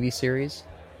TV series,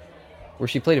 where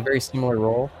she played a very similar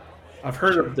role. I've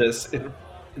heard of this in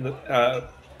the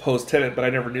post Tenet, but I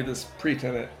never knew this pre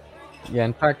Tenet. Yeah,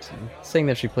 in fact, saying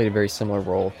that she played a very similar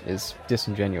role is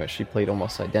disingenuous. She played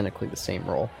almost identically the same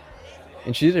role,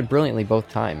 and she did it brilliantly both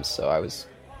times. So I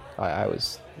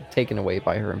was taken away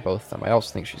by her in both of them. I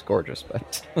also think she's gorgeous,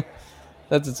 but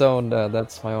that's its own.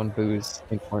 That's my own booze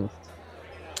influence.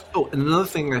 Oh, and another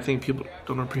thing I think people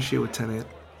don't appreciate with Tenet,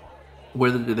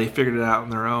 whether they figured it out on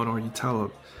their own or you tell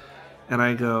them, and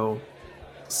I go,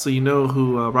 so you know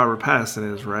who Robert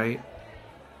Pattinson is, right?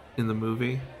 In the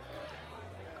movie,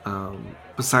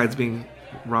 besides being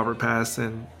Robert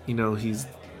Pattinson,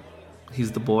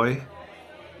 he's the boy,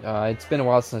 It's been a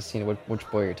while since I've seen it. Which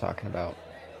boy you're talking about?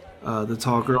 the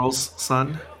tall girl's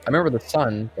son. I remember the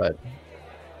son, but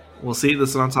Well, see, this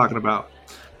is what I'm talking about.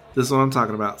 This is what I'm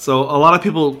talking about. So a lot of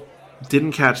people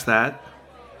didn't catch that.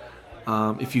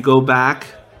 If you go back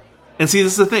and see,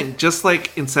 this is the thing. Just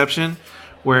like Inception,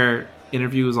 where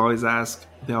interviews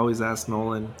they always ask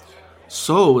Nolan,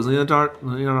 so was Leonardo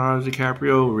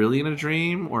DiCaprio really in a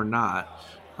dream or not?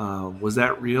 Was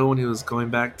that real when he was going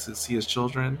back to see his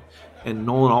children? And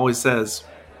Nolan always says,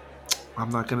 "I'm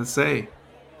not gonna say.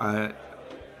 I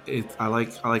I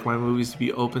like my movies to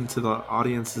be open to the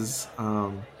audience's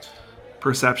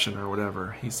perception or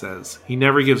whatever." He says he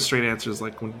never gives straight answers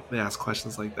like when they ask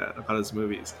questions like that about his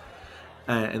movies.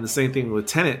 And the same thing with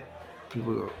Tenet.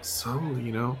 People go, so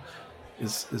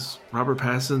is Robert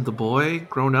Pattinson the boy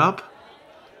grown up?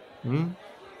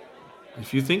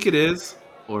 If you think it is,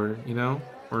 or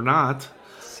or not.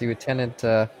 see with Tenet,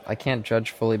 I can't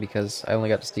judge fully because I only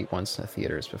got to see it once in the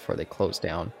theaters before they closed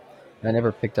down. I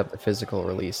never picked up the physical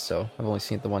release, so I've only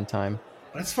seen it the one time.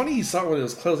 It's funny you saw it when it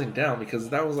was closing down because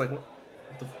that was like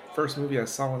the first movie I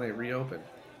saw when they reopened.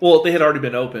 Well, they had already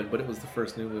been open, but it was the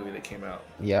first new movie that came out.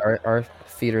 Yeah, our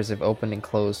theaters have opened and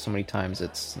closed so many times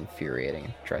it's infuriating.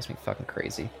 It drives me fucking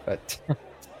crazy. But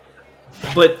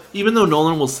But even though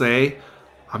Nolan will say,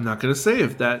 "I'm not going to say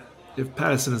if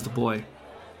Pattinson is the boy,"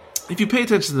 if you pay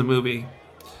attention to the movie,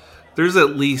 there's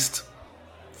at least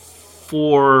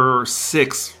 4,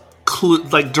 6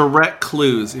 like direct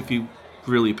clues if you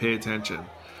really pay attention.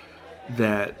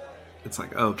 That it's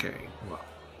like, okay, well,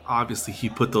 obviously he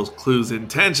put those clues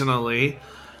intentionally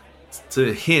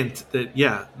to hint that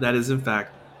yeah, that is in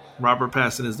fact Robert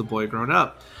Pattinson is the boy grown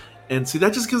up. And see,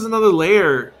 that just gives another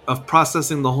layer of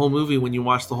processing the whole movie when you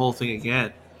watch the whole thing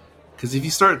again. Because if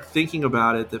you start thinking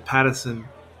about it, that Pattinson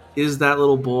is that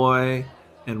little boy,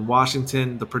 and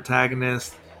Washington, the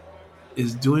protagonist,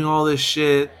 is doing all this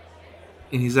shit,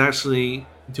 and he's actually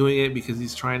doing it because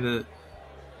he's trying to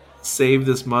save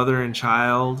this mother and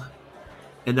child,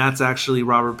 and that's actually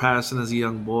Robert Pattinson as a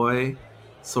young boy.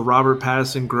 So Robert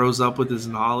Pattinson grows up with his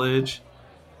knowledge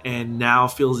and now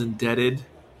feels indebted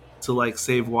to like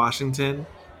save Washington.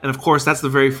 And of course, that's the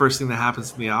very first thing that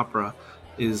happens in the opera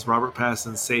is Robert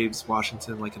Pattinson saves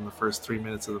Washington like in the first 3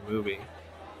 minutes of the movie.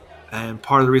 And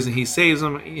part of the reason he saves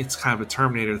him, it's kind of a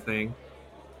Terminator thing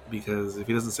because if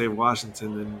he doesn't save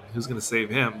Washington, then who's going to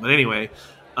save him? But anyway,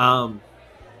 I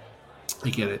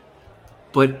get it.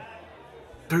 But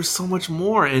there's so much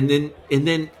more, and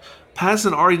then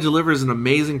Pattinson already delivers an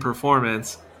amazing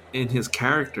performance in his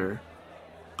character,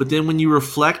 but then when you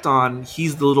reflect on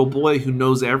he's the little boy who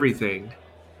knows everything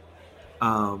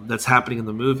that's happening in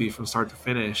the movie from start to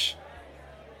finish,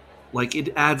 like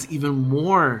it adds even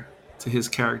more to his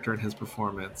character and his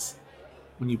performance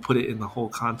when you put it in the whole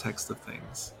context of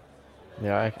things.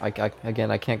 Yeah,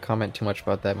 again, I can't comment too much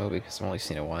about that movie because I've only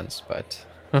seen it once, but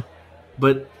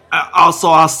But I'll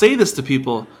say this to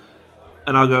people,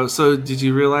 and I'll go, so did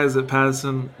you realize that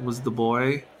Pattinson was the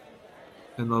boy?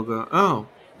 And they'll go, oh,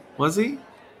 was he?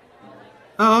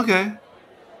 Oh, okay.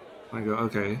 I go,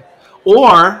 okay.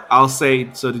 Or I'll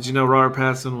say, so did you know Robert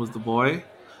Pattinson was the boy?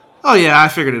 Oh yeah, I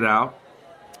figured it out.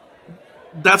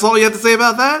 That's all you have to say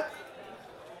about that?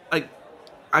 Like,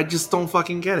 I just don't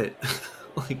fucking get it.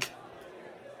 Like,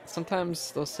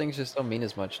 sometimes those things just don't mean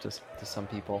as much to some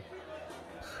people.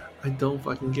 I don't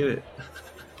fucking get it.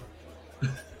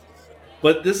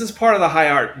 But this is part of the high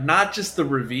art, not just the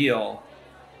reveal,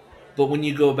 but when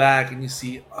you go back and you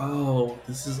see, oh,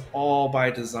 this is all by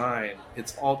design.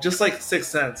 It's all just like Sixth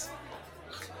Sense.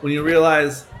 When you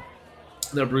realize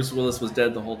that Bruce Willis was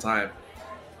dead the whole time,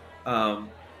 and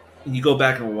you go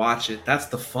back and watch it, that's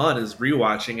the fun, is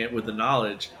rewatching it with the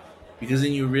knowledge, because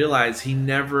then you realize he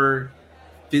never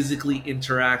physically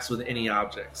interacts with any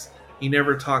objects. He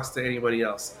never talks to anybody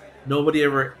else. Nobody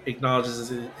ever acknowledges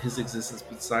his existence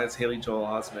besides Haley Joel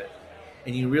Osment.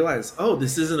 And you realize, oh,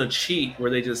 this isn't a cheat where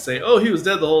they just say, oh, he was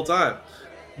dead the whole time.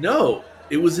 No,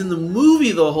 it was in the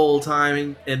movie the whole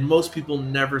time, and most people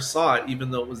never saw it,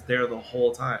 even though it was there the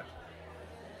whole time.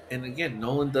 And again,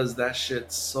 Nolan does that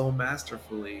shit so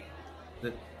masterfully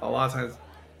that a lot of times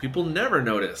people never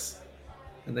notice.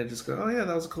 And they just go, oh yeah,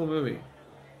 that was a cool movie.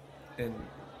 And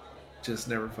just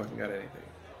never fucking got anything.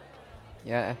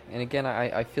 Yeah, and again,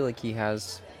 I feel like he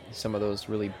has some of those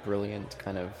really brilliant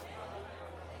kind of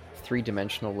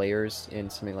three-dimensional layers in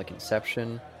something like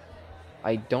Inception.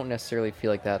 I don't necessarily feel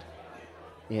like that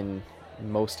in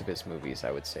most of his movies,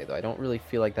 I would say, though. I don't really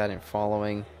feel like that in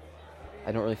Following.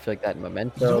 I don't really feel like that in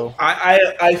Memento.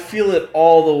 I feel it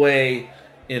all the way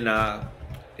in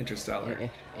Interstellar.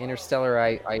 Interstellar,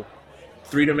 I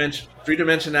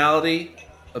Three-dimensionality,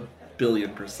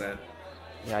 1,000,000,000%.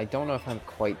 Yeah, I don't know if I'm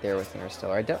quite there with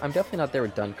Interstellar. I'm definitely not there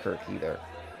with Dunkirk either.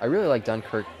 I really like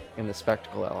Dunkirk in the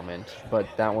spectacle element, but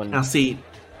that one... Now see,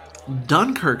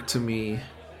 Dunkirk to me,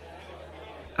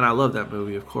 and I love that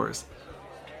movie, of course,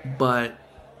 but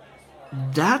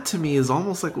that to me is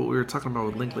almost like what we were talking about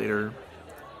with Linklater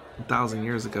 1,000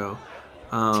 years ago,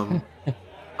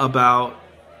 about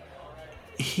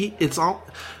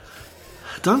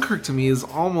Dunkirk to me is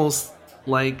almost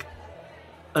like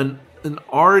an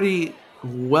already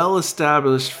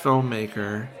well-established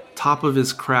filmmaker, top of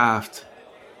his craft,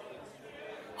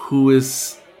 who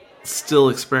is still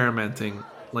experimenting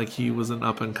like he was an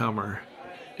up-and-comer,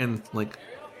 and like,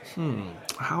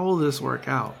 how will this work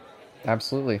out?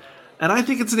 Absolutely. And I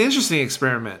think it's an interesting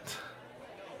experiment.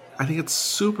 I think it's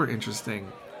super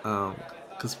interesting,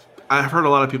 because I've heard a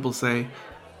lot of people say,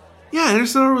 yeah,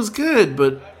 Interstellar was good,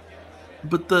 but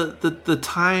the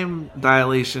time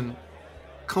dilation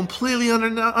completely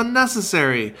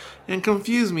unnecessary and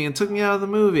confused me and took me out of the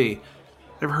movie.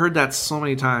 I've heard that so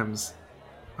many times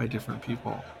by different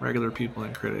people, regular people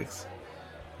and critics,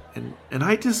 and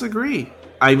I disagree.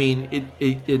 I mean,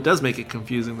 it does make it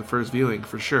confusing the first viewing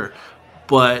for sure,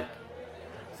 but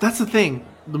that's the thing.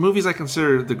 The movies I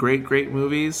consider the great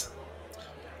movies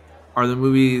are the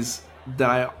movies that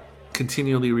I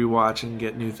continually rewatch and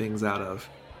get new things out of,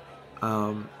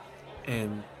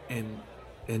 and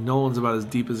Nolan's about as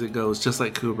deep as it goes, just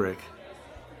like Kubrick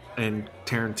and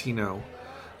Tarantino,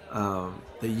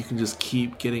 that you can just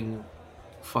keep getting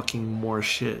fucking more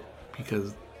shit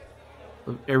because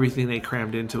of everything they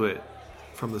crammed into it,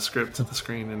 from the script to the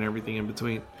screen and everything in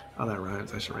between. Oh, that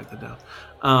rhymes. I should write that down.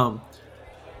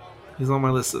 He's on my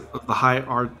list of the high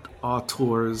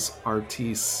auteurs,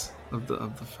 artistes of the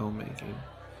filmmaking.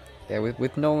 Yeah,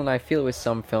 with Nolan, I feel it with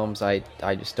some films. I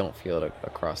just don't feel it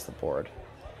across the board.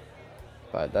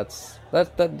 But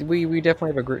we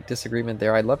definitely have a disagreement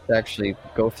there. I'd love to actually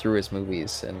go through his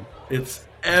movies, and it's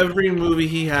every movie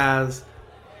he has,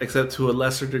 except to a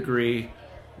lesser degree,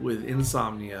 with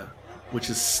Insomnia, which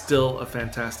is still a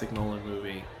fantastic Nolan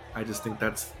movie. I just think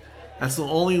that's the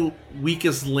only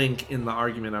weakest link in the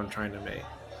argument I'm trying to make.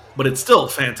 But it's still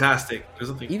fantastic.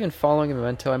 Even Following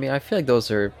Memento, I mean, I feel like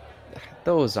those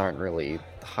aren't really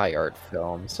high art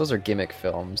films. Those are gimmick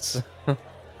films.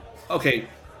 Okay.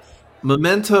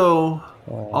 Memento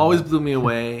always blew me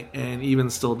away, and even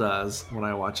still does when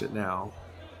I watch it now.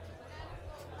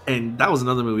 And that was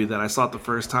another movie that I saw it the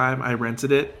first time. I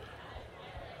rented it,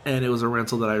 and it was a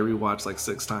rental that I rewatched like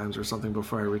 6 times or something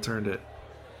before I returned it.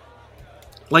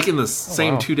 Like in the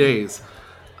same wow. 2 days,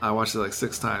 I watched it like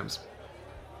 6 times.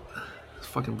 It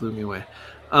fucking blew me away.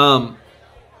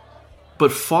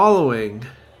 But Following,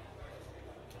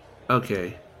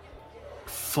 okay,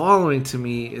 Following to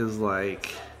me is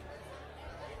like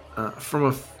from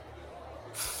a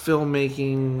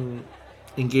filmmaking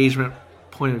engagement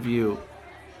point of view.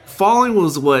 Following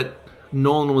was what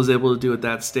Nolan was able to do at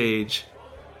that stage,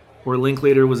 where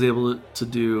Linklater was able to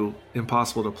do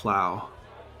Impossible to Plow.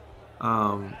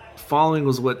 Following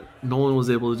was what Nolan was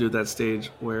able to do at that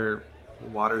stage, where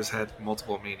Waters had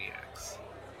Multiple Maniacs.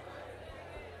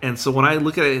 And so when I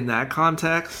look at it in that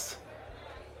context,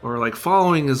 or like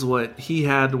Following is what he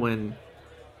had when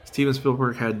Steven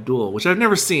Spielberg had Duel, which I've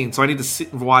never seen, so I need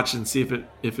to watch and see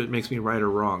if it makes me right or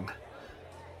wrong.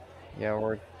 Yeah,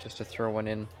 or just to throw one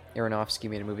in, Aronofsky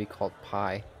made a movie called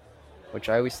Pi, which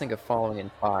I always think of Following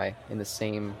and Pi in the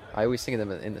same. I always think of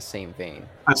them in the same vein.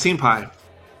 I've seen Pi.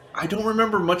 I don't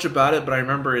remember much about it, but I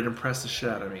remember it impressed the shit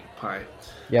out of me. Pi.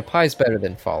 Yeah, Pi's better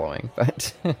than Following,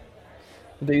 but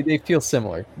they feel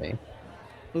similar to me.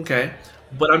 Okay,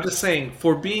 but I'm just saying,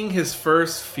 for being his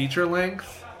first feature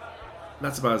length,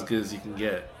 that's about as good as you can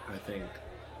get, I think,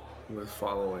 with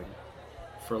Following,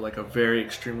 for like a very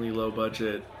extremely low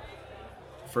budget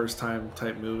first time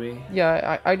type movie.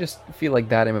 Yeah, I just feel like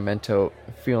that and Memento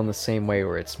feel in the same way,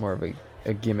 where it's more of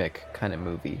a gimmick kind of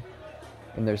movie,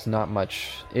 and there's not much.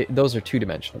 Those are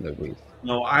two-dimensional movies.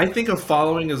 No, I think of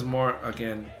Following is more,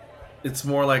 again, it's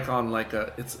more like on like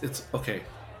a it's okay.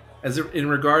 In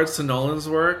regards to Nolan's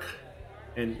work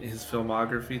and his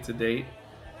filmography to date,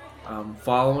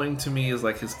 Following to me is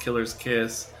like his Killer's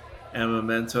Kiss, and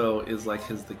Memento is like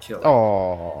his The Killer.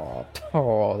 Oh,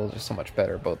 those are so much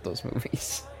better, both those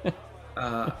movies.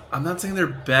 I'm not saying they're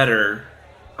better.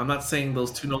 I'm not saying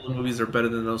those two Nolan movies are better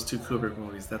than those two Kubrick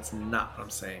movies. That's not what I'm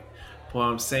saying. What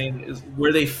I'm saying is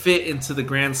where they fit into the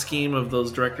grand scheme of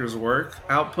those directors' work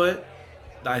output.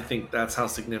 I think that's how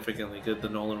significantly good the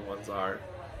Nolan ones are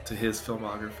to his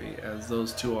filmography, as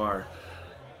those two are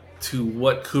to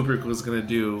what Kubrick was going to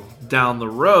do down the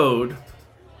road.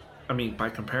 I mean, by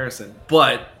comparison,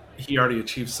 but he already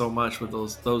achieved so much with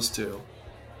those two,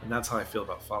 and that's how I feel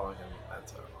about Following and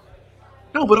Memento.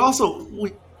 No, but also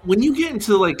when you get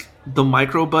into like the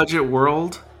micro budget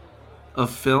world of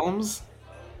films,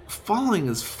 Following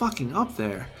is fucking up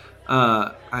there,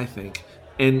 I think.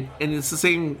 And it's the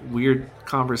same weird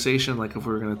conversation, like if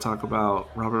we were going to talk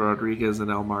about Robert Rodriguez and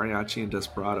El Mariachi and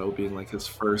Desperado being like his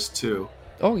first two.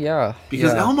 Oh yeah,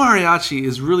 because yeah. El Mariachi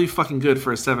is really fucking good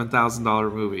for a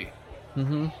 $7,000 movie.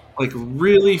 Mm-hmm. Like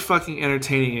really fucking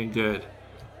entertaining and good.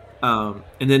 And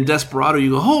then Desperado,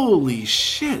 you go, holy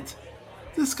shit,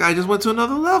 this guy just went to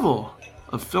another level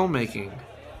of filmmaking.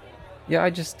 Yeah,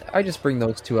 I just bring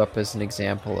those two up as an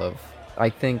example of, I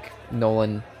think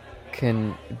Nolan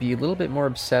can be a little bit more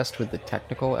obsessed with the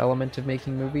technical element of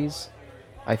making movies.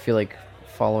 I feel like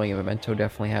Following and Memento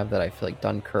definitely have that. I feel like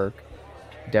Dunkirk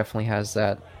definitely has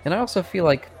that. And I also feel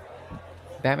like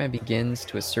Batman Begins,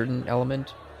 to a certain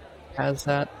element, has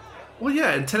that. Well,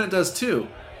 yeah, and Tenet does too.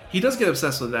 He does get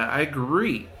obsessed with that. I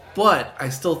agree. But I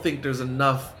still think there's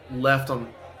enough left on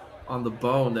the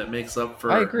bone that makes up for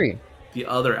I agree. the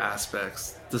other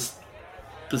aspects,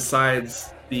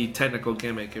 besides the technical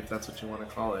gimmick, if that's what you want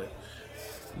to call it.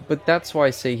 But that's why I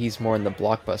say he's more in the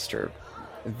blockbuster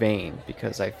vein,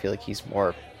 because I feel like he's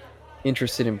more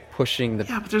interested in pushing the...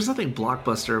 Yeah, but there's nothing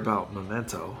blockbuster about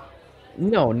Memento.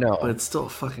 No. But it's still a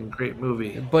fucking great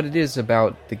movie. But it is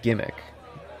about the gimmick.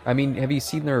 I mean, have you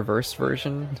seen the reverse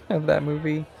version of that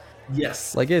movie?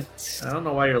 Yes. Like, it's... I don't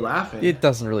know why you're laughing. It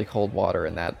doesn't really hold water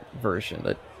in that version.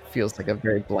 It feels like a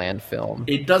very bland film.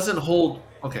 It doesn't hold...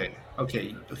 Okay.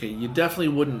 You definitely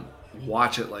wouldn't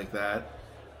watch it like that.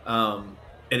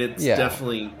 And it's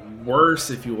definitely worse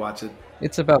if you watch it...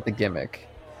 It's about the gimmick.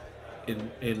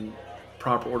 In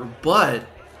proper order. But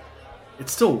it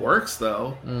still works,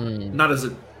 though. Not as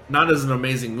an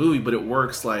amazing movie, but it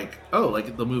works like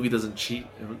the movie doesn't cheat.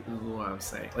 Is what I'm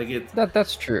saying. Like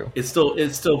that's true. It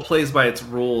still plays by its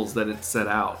rules that it set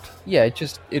out. Yeah,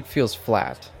 it feels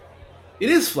flat. It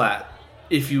is flat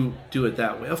if you do it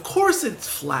that way. Of course, it's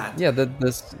flat. Yeah,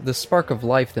 the spark of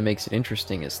life that makes it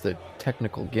interesting is the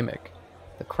technical gimmick,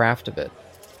 the craft of it.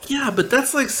 Yeah, but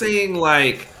that's like saying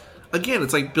again,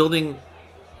 it's like building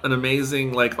an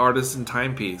amazing artisan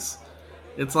timepiece.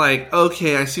 It's like,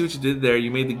 okay, I see what you did there.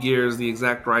 You made the gears the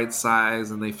exact right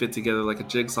size, and they fit together like a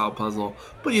jigsaw puzzle.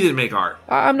 But you didn't make art.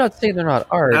 I'm not saying they're not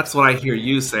art. That's what I hear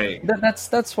you saying.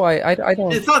 That's why I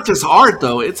don't. It's not just art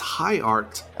though; it's high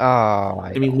art. Oh,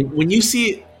 I mean, when you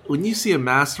see when you see a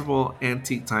masterful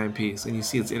antique timepiece and you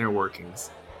see its inner workings,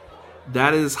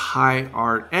 that is high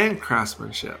art and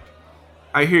craftsmanship.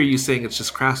 I hear you saying it's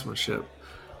just craftsmanship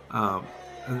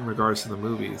in regards to the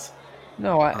movies.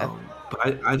 No,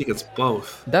 But I think it's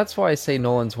both. that's why I say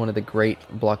Nolan's one of the great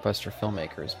blockbuster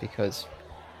filmmakers, because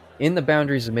in the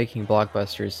boundaries of making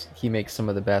blockbusters, he makes some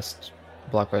of the best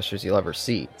blockbusters you'll ever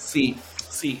see. See.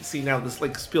 Now this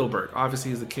like Spielberg.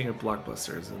 Obviously, he's the king of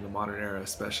blockbusters in the modern era,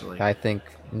 especially. I think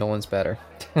Nolan's better.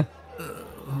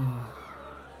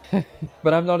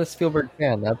 But I'm not a Spielberg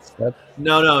fan. That's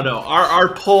No.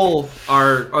 Our poll,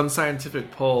 our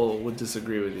unscientific poll, would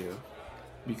disagree with you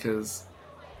because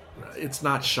it's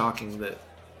not shocking that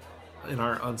in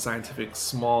our unscientific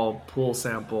small pool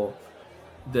sample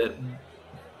that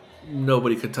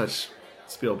nobody could touch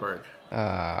Spielberg.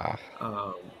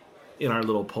 In our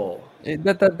little poll,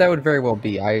 that would very well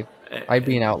be. I'd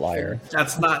be an outlier.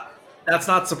 That's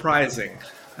not surprising.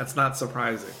 That's not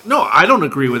surprising. No, I don't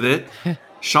agree with it.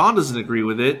 Sean doesn't agree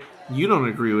with it. You don't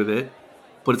agree with it.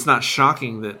 But it's not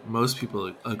shocking that most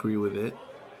people agree with it.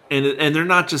 And they're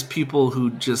not just people who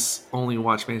just only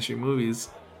watch mainstream movies.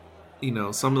 You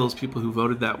know, some of those people who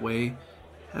voted that way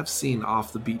have seen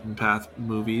off the beaten path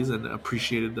movies and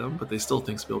appreciated them, but they still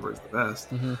think Spielberg's the best.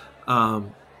 Mm-hmm.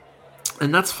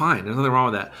 And that's fine. There's nothing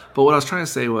wrong with that. But what I was trying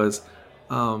to say was,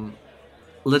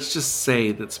 let's just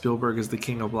say that Spielberg is the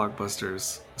king of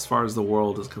blockbusters as far as the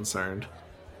world is concerned.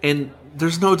 And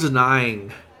there's no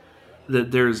denying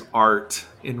that there's art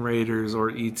in Raiders or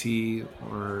E.T.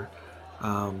 or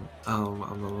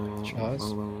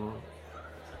Jaws?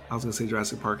 I was going to say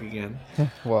Jurassic Park again.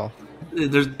 Well,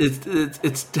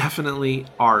 it's definitely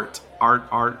art.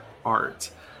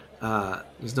 There's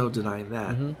no denying that.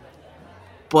 Mm-hmm.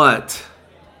 But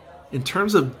in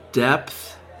terms of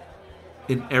depth,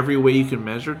 in every way you can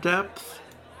measure depth,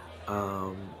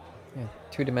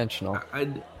 two-dimensional.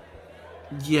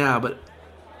 Yeah, but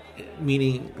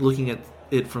meaning looking at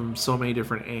it from so many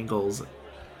different angles,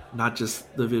 not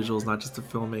just the visuals, not just the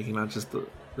filmmaking, not just the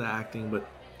acting, but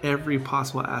every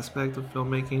possible aspect of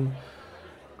filmmaking.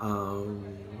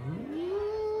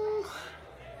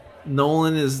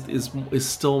 Nolan is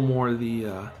still more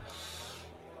the.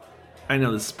 I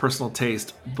know this is personal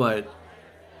taste, but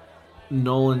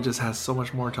Nolan just has so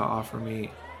much more to offer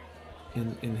me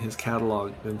in his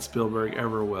catalog than Spielberg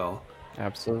ever will.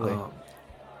 Absolutely.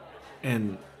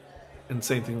 And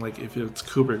same thing, like if it's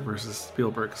Kubrick versus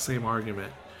Spielberg, same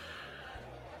argument.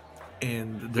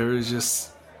 And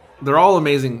they're all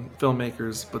amazing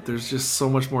filmmakers, but there's just so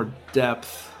much more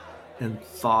depth and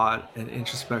thought and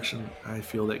introspection, I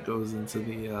feel, that goes into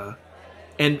the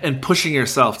and pushing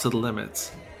yourself to the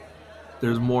limits.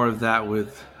 There's more of that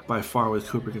by far with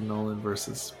Kubrick and Nolan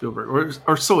versus Spielberg,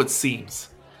 or so it seems.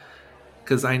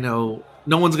 Because I know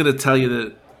no one's going to tell you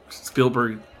that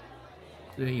Spielberg,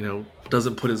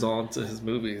 doesn't put his all into his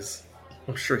movies.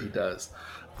 I'm sure he does,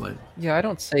 but yeah, I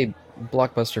don't say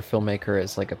blockbuster filmmaker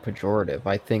as like a pejorative.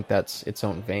 I think that's its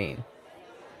own vein.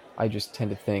 I just tend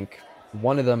to think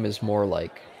one of them is more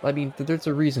like, I mean, there's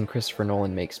a reason Christopher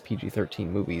Nolan makes PG-13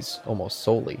 movies almost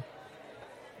solely.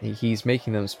 He's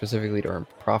making them specifically to earn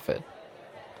profit.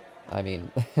 I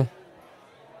mean,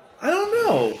 I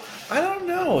don't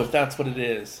know if that's what it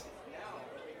is.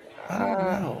 I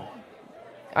don't know.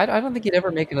 I don't think he'd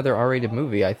ever make another R-rated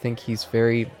movie. I think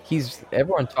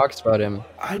everyone talks about him.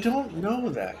 I don't know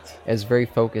that. As very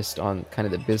focused on kind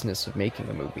of the business of making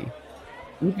a movie.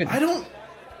 I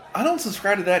don't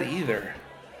subscribe to that either.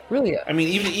 Really? I mean,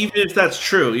 even if that's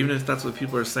true, even if that's what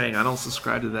people are saying, I don't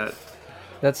subscribe to that.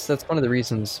 That's one of the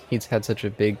reasons he's had such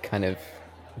a big kind of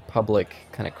public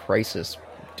kind of crisis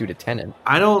due to Tenet.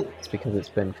 It's because it's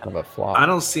been kind of a flop. I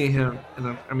don't see him,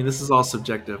 and I mean, this is all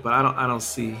subjective, but I don't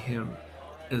see him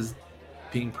as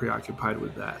being preoccupied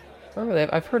with that. Oh, really?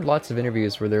 I've heard lots of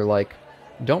interviews where they're like,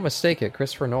 don't mistake it,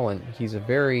 Christopher Nolan, he's a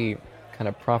very kind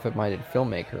of profit-minded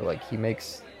filmmaker. Like, he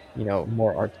makes,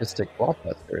 more artistic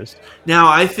blockbusters. Now,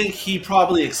 I think he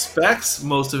probably expects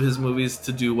most of his movies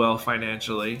to do well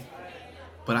financially,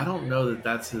 but I don't know that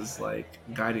that's his,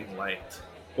 guiding light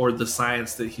or the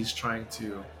science that he's trying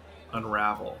to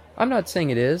unravel. I'm not saying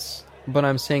it is, but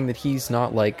I'm saying that he's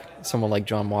not like someone like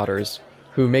John Waters,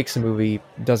 who makes a movie,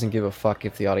 doesn't give a fuck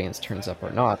if the audience turns up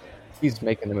or not. He's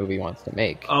making the movie he wants to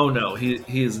make. Oh, no, he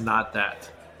is not that.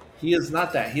 He is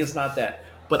not that.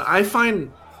 But I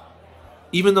find,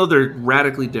 even though they're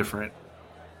radically different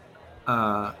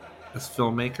as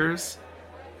filmmakers,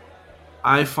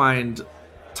 I find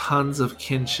tons of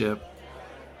kinship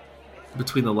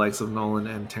between the likes of Nolan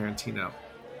and Tarantino.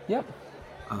 Yep,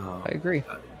 I agree.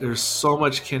 There's so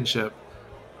much kinship.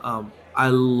 I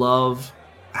love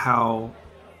how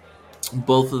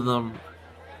both of them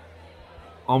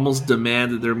almost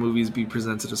demand that their movies be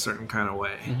presented a certain kind of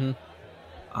way,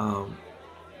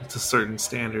 to certain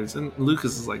standards. And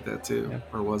Lucas is like that too,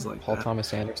 or was like Paul that.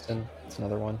 Thomas Anderson, that's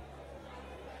another one.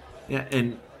 Yeah,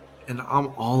 and I'm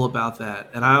all about that.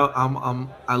 And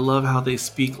I love how they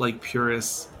speak like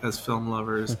purists as film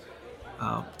lovers,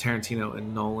 Tarantino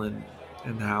and Nolan,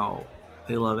 and how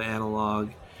they love analog.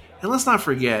 And let's not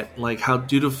forget, like, how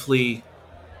dutifully.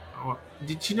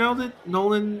 Did you know that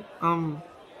Nolan um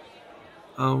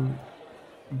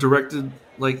directed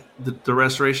like the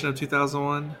restoration of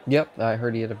 2001? Yep, I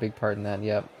heard he had a big part in that.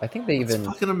 Yep, I think they It's even.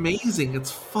 fucking amazing.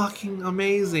 It's fucking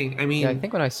amazing. I Yeah, I mean,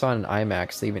 think when I saw it in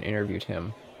IMAX, they even interviewed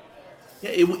him.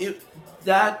 yeah,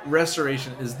 that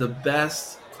restoration is the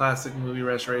best classic movie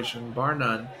restoration, bar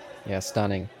none. Yeah,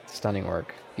 stunning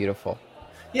work, beautiful.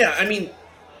 Yeah, I mean,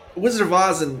 Wizard of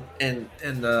Oz and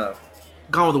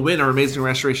Gone with the Wind are amazing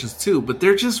restorations too, but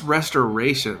they're just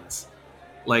restorations.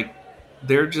 Like,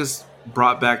 they're just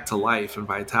brought back to life and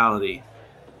vitality.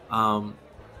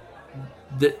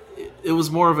 It was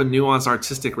more of a nuanced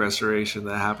artistic restoration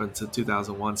that happened to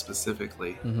 2001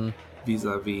 specifically,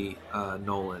 vis-a-vis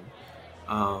Nolan,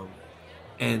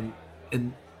 and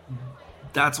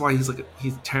that's why he's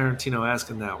Tarantino-esque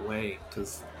in that way,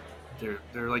 because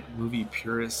they're like movie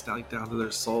purists, like down to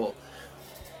their soul.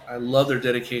 I love their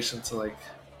dedication to, like,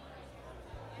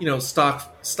 film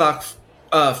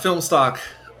stock,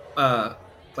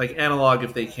 like analog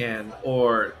if they can,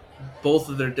 or both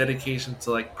of their dedication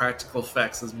to like practical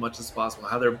effects as much as possible.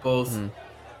 How they're both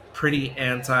pretty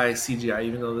anti CGI,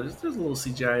 even though there's a little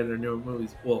CGI in their newer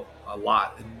movies. Well, a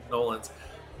lot in Nolan's,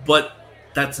 but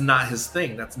that's not his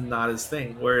thing. That's not his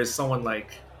thing. Whereas someone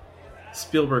like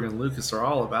Spielberg and Lucas are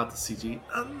all about the CG.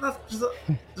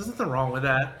 There's nothing wrong with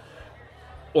that.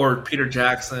 Or Peter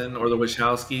Jackson or the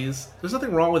Wachowskis. There's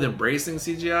nothing wrong with embracing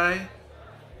CGI,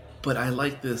 but I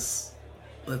like this.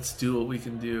 Let's do what we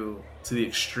can do to the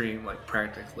extreme, like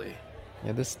practically.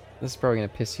 Yeah, this is probably gonna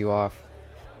piss you off,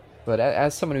 but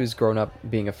as someone who's grown up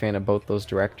being a fan of both those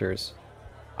directors,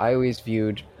 I always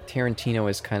viewed Tarantino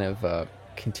as kind of a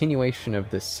continuation of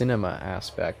the cinema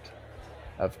aspect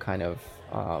of kind of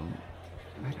I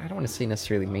don't want to say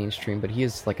necessarily mainstream, but he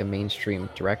is like a mainstream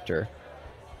director.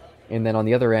 And then on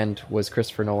the other end was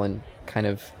Christopher Nolan, kind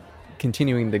of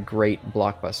continuing the great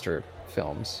blockbuster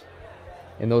films.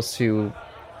 And those two,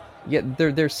 yeah,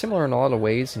 they're similar in a lot of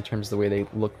ways in terms of the way they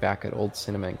look back at old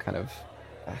cinema and kind of,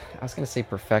 I was going to say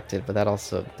perfected, but that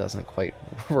also doesn't quite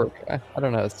work. I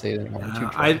don't know how to say it anymore.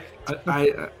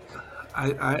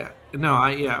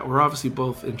 Yeah, we're obviously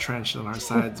both entrenched on our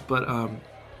sides, but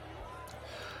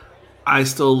I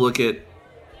still look at.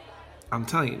 I'm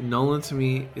telling you, Nolan to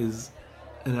me is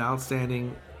an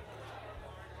outstanding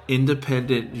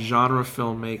independent genre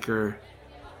filmmaker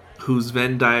whose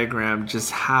Venn diagram just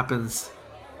happens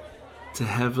to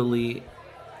heavily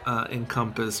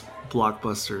encompass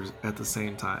blockbusters at the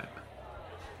same time.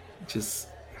 Just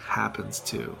happens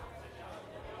to,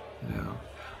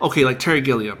 Okay, like Terry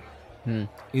Gilliam.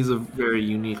 He's a very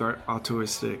unique,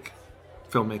 altruistic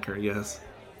filmmaker. Yes,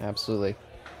 absolutely.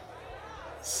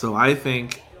 So I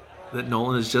think that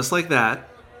Nolan is just like that.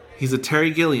 He's a Terry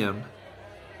Gilliam,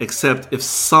 except if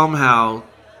somehow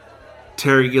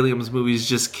Terry Gilliam's movies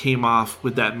just came off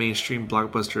with that mainstream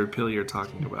blockbuster appeal you're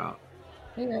talking about.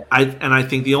 Yeah. I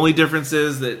think the only difference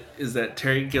is that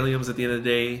Terry Gilliam's at the end of the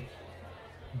day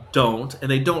don't,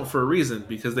 and they don't for a reason,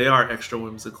 because they are extra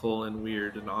whimsical and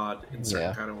weird and odd in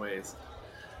certain kind of ways.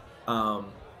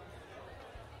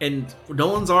 And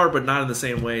Nolan's are, but not in the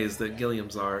same ways that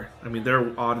Gilliam's are. I mean,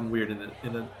 they're odd and weird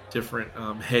in a different,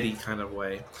 heady kind of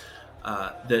way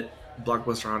that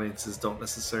blockbuster audiences don't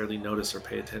necessarily notice or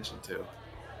pay attention to.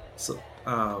 So,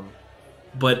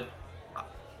 but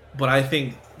I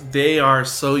think they are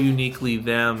so uniquely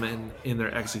them in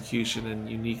their execution and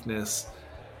uniqueness.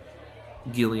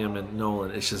 Gilliam and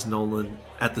Nolan. It's just Nolan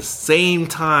at the same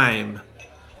time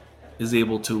is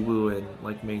able to woo in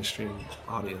like mainstream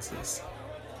audiences.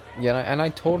 Yeah, and I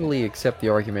totally accept the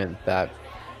argument that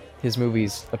his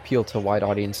movies appeal to wide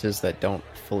audiences that don't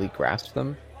fully grasp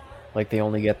them. Like, they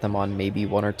only get them on maybe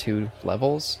one or two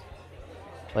levels.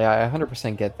 Like, I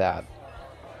 100% get that.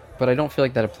 But I don't feel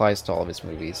like that applies to all of his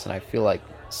movies, and I feel like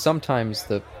sometimes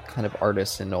the kind of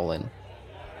artist in Nolan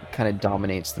kind of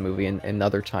dominates the movie, and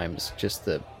other times just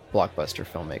the blockbuster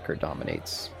filmmaker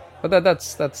dominates. But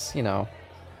that's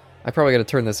I probably got to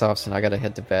turn this off soon. I got to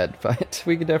head to bed, but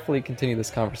we could definitely continue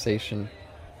this conversation.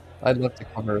 I'd love to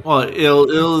cover. Well,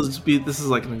 it'll just be. This is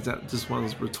like just one of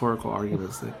those rhetorical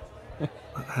arguments that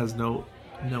has no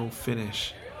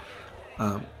finish.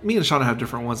 Me and Shauna have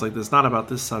different ones like this, not about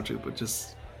this subject, but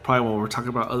just probably when we're talking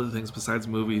about other things besides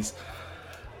movies,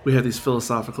 we have these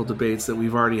philosophical debates that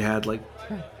we've already had like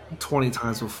 20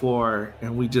 times before,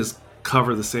 and we just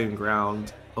cover the same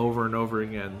ground over and over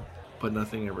again, but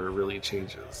nothing ever really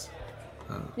changes.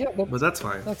 Yeah, but that's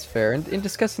fine. That's fair. And in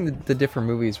discussing the different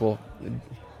movies,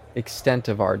 extent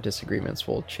of our disagreements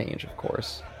will change, of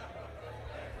course.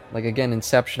 Like, again,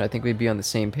 Inception, I think we'd be on the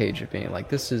same page of being like,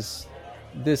 this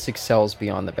excels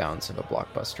beyond the bounds of a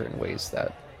blockbuster in ways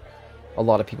that a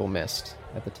lot of people missed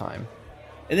at the time.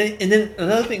 And then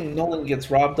another thing Nolan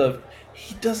gets robbed of,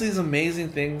 he does these amazing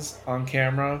things on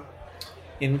camera,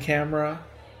 in camera,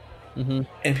 mm-hmm.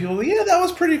 and people go, yeah, that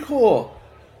was pretty cool.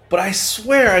 But I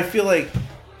swear, I feel like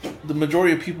the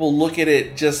majority of people look at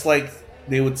it just like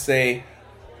they would say,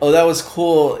 oh, that was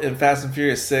cool in Fast and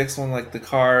Furious 6 when like the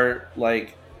car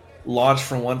like launched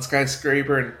from one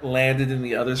skyscraper and landed in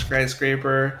the other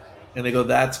skyscraper, and they go,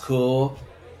 that's cool.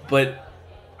 But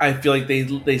I feel like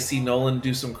they see Nolan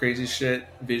do some crazy shit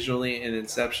visually in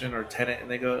Inception or Tenet,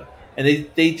 and they go, and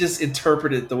they just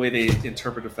interpret it the way they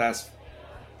interpret a Fast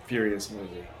Furious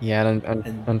movie. Yeah, and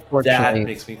unfortunately, that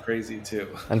makes me crazy too.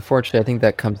 Unfortunately, I think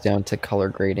that comes down to color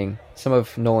grading. Some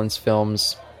of Nolan's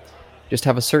films just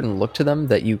have a certain look to them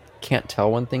that you can't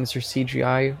tell when things are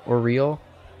CGI or real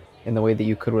in the way that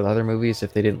you could with other movies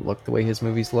if they didn't look the way his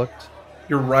movies looked.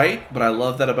 You're right, but I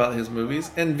love that about his movies.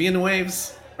 And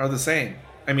Villeneuve's are the same.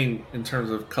 I mean, in terms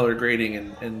of color grading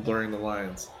and blurring the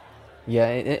lines. Yeah,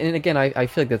 and again, I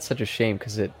feel like that's such a shame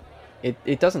because it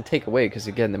doesn't take away, because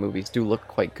again, the movies do look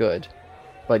quite good.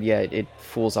 But yeah, it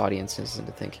fools audiences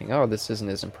into thinking, oh, this isn't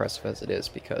as impressive as it is,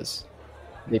 because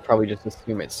they probably just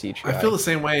assume it's CGI. I feel the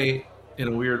same way, in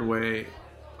a weird way,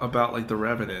 about like The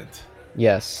Revenant.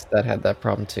 Yes, that had that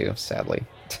problem too, sadly.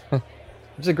 It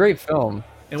was a great film.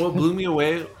 And what blew me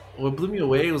away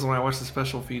was when I watched the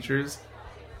special features.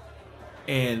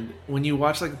 And when you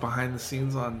watch like behind the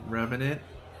scenes on Revenant,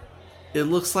 it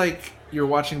looks like you're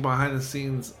watching behind the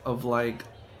scenes of like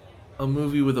a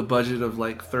movie with a budget of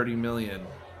like 30 million,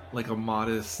 like a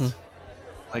modest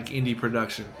like indie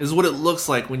production is what it looks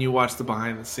like when you watch the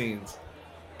behind the scenes.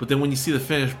 But then when you see the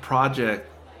finished product,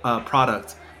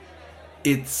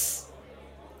 it's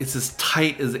as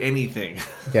tight as anything.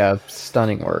 Yeah,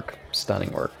 stunning work.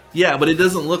 Yeah, but it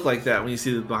doesn't look like that when you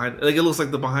see the behind. Like, it looks like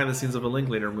the behind the scenes of a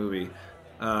Linklater movie.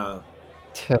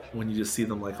 When you just see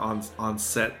them like on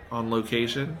set, on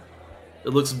location, it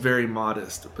looks very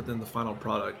modest. But then the final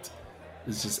product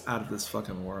is just out of this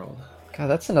fucking world. God,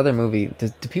 that's another movie. Do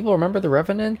people remember The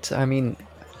Revenant? I mean,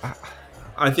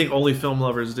 I think only film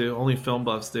lovers do. Only film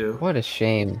buffs do. What a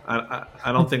shame.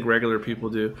 I don't think regular people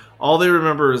do. All they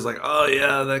remember is like, oh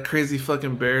yeah, that crazy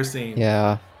fucking bear scene.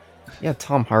 Yeah,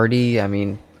 Tom Hardy. I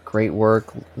mean, great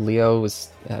work. Leo was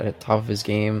at the top of his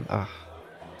game.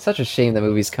 Such a shame that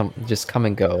movies come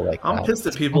and go like I'm that. pissed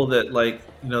at people that like,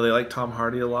 they like Tom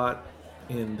Hardy a lot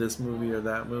in this movie or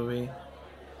that movie,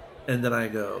 and then I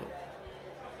go,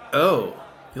 oh,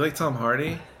 you like Tom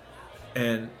Hardy?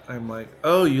 And I'm like,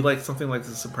 oh, you like something like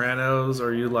The Sopranos,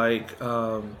 or you like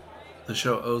the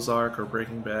show Ozark or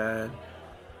Breaking Bad?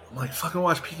 I'm like, fucking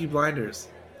watch Peaky Blinders.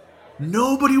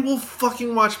 Nobody will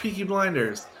fucking watch Peaky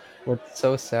Blinders. What's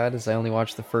so sad is I only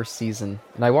watched the first season,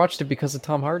 and I watched it because of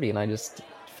Tom Hardy, and I just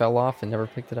fell off and never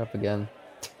picked it up again.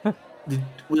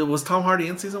 Was Tom Hardy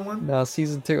in season 1? No,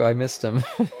 season 2. I missed him.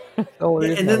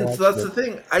 And then so that's the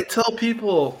thing. I tell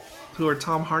people who are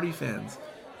Tom Hardy fans,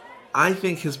 I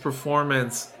think his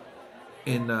performance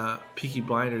in Peaky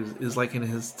Blinders is like in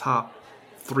his top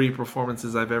 3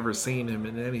 performances I've ever seen him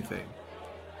in anything.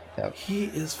 Yep. He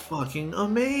is fucking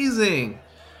amazing.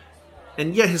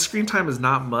 And yeah, his screen time is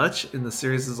not much in the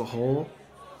series as a whole,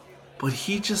 but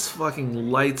he just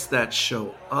fucking lights that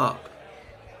show up.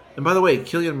 And by the way,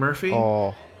 Cillian Murphy,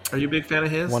 are you a big fan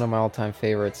of his? One of my all-time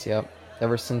favorites, yep.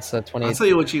 Ever since 2018. I'll tell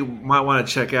you what you might want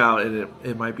to check out, and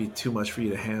it might be too much for you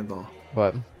to handle.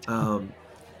 What?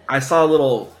 I saw a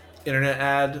little internet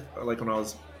ad, like when I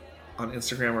was on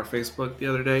Instagram or Facebook the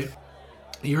other day.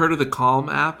 You heard of the Calm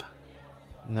app?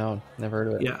 No, never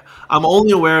heard of it. Yeah. I'm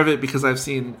only aware of it because I've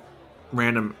seen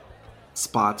random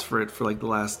spots for it for like the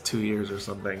last 2 years or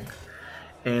something.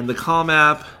 And the Calm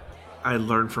app, I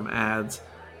learned from ads.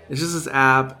 It's just this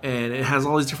app, and it has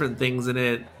all these different things in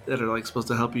it that are like supposed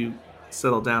to help you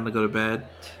settle down to go to bed.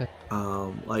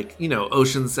 Like,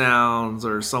 ocean sounds,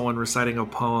 or someone reciting a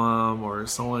poem, or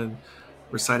someone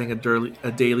reciting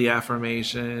a daily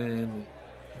affirmation.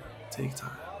 Take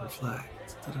time,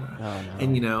 reflect.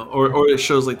 And or it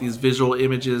shows like these visual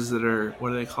images that are,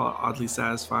 what do they call it, oddly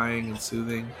satisfying and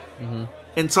soothing. Mm-hmm.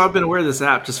 And so I've been aware of this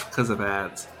app just because of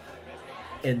ads.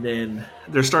 And then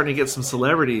they're starting to get some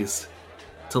celebrities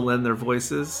to lend their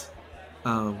voices.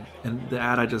 And the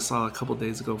ad I just saw a couple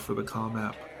days ago for the Calm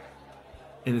app,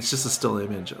 and it's just a still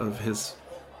image of his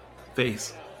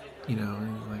face, and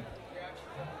he's like,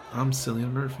 I'm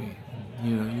Cillian Murphy.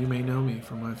 And, you may know me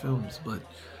from my films, but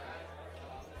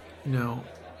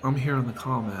I'm here on the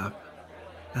Calm app,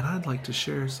 and I'd like to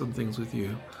share some things with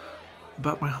you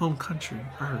about my home country,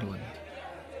 Ireland,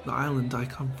 the island I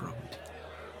come from.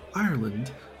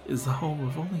 Ireland is the home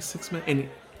of only 6 men, and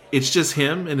it's just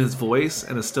him and his voice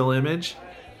and a still image.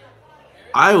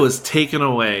 I was taken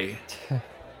away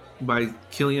by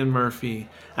Cillian Murphy.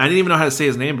 I didn't even know how to say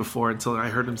his name before until I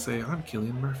heard him say, I'm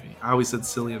Cillian Murphy. I always said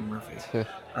Cillian Murphy.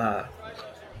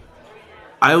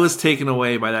 I was taken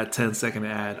away by that 10-second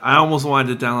ad. I almost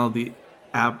wanted to download the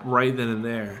app right then and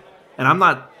there. And I'm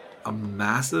not a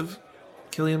massive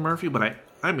Cillian Murphy, but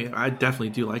I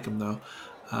definitely do like him, though.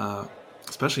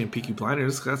 Especially in Peaky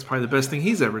Blinders. That's probably the best thing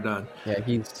he's ever done. Yeah,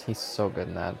 he's so good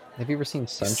in that. Have you ever seen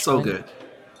Sunshine? He's so good.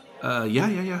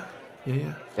 Yeah.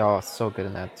 Oh, so good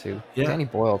in that too. Yeah. Danny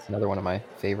Boyle's another one of my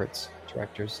favorites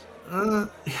directors.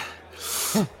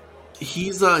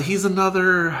 He's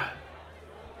another.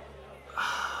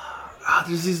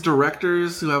 There's these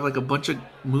directors who have like a bunch of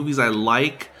movies I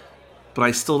like, but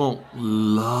I still don't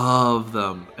love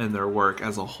them and their work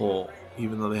as a whole,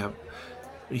 even though they have.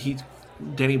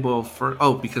 Danny Boyle so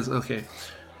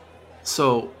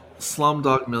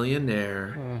Slumdog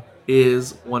Millionaire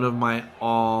is one of my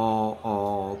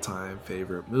all-time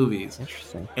favorite movies.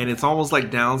 Interesting. And it's almost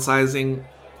like Downsizing,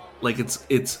 like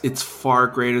it's far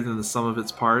greater than the sum of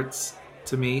its parts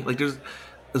to me. Like there's,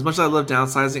 as much as I love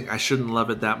Downsizing, I shouldn't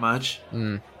love it that much.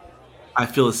 I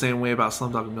feel the same way about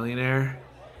Slumdog Millionaire.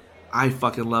 I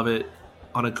fucking love it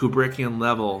on a Kubrickian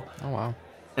level. Oh wow.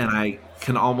 And I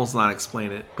can almost not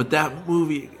explain it. But that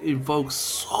movie evokes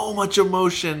so much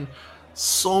emotion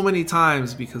so many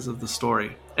times because of the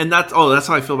story. And that's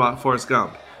how I feel about Forrest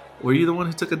Gump. Were you the one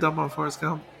who took a dump on Forrest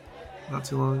Gump not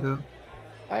too long ago?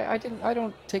 I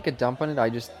don't take a dump on it. I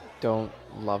just don't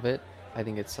love it. I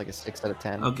think it's like a 6 out of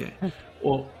 10. Okay.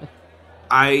 Well,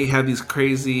 I have these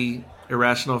crazy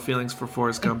irrational feelings for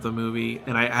Forrest Gump the movie,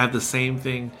 and I have the same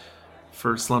thing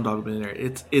for Slumdog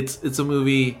Millionaire. It's a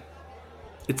movie.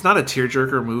 It's not a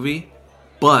tearjerker movie,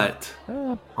 but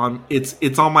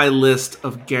it's on my list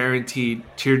of guaranteed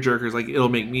tearjerkers. Like, it'll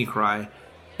make me cry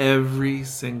every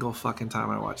single fucking time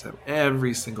I watch that.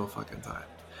 Every single fucking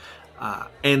time.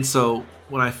 And so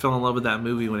when I fell in love with that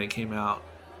movie when it came out,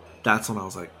 that's when I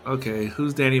was like, okay,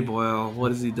 who's Danny Boyle?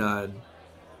 What has he done?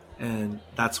 And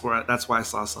that's why I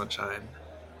saw Sunshine.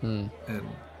 And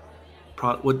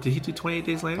what did he do? 28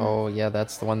 Days Later? Oh yeah,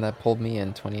 that's the one that pulled me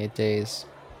in. 28 Days.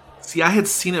 See, I had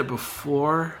seen it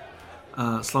before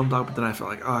Slumdog, but then I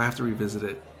felt like, I have to revisit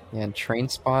it. Yeah, and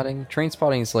Trainspotting.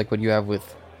 Trainspotting is like what you have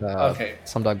with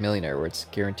Slumdog Millionaire, where it's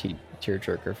guaranteed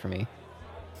tearjerker for me.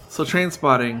 So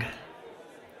Trainspotting,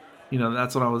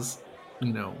 that's when I was,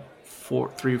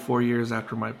 3 or 4 years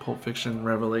after my Pulp Fiction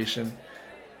revelation.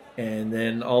 And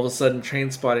then all of a sudden,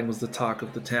 Trainspotting was the talk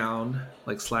of the town,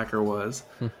 like Slacker was.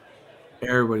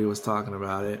 Everybody was talking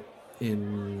about it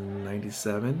in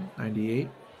 97, 98.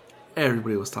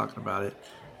 Everybody was talking about it.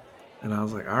 And I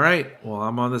was like, all right, well,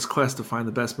 I'm on this quest to find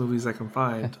the best movies I can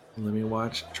find. Let me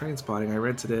watch Trainspotting. I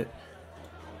rented it.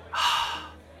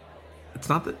 It's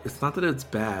not that it's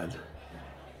bad,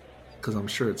 because I'm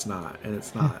sure it's not, and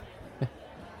it's not.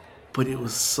 But it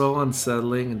was so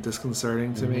unsettling and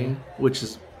disconcerting to me, which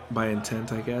is by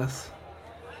intent, I guess.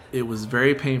 It was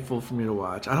very painful for me to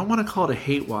watch. I don't want to call it a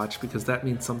hate watch because that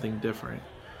means something different.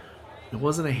 It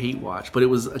wasn't a hate watch, but it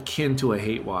was akin to a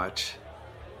hate watch,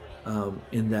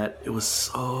 in that it was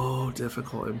so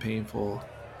difficult and painful.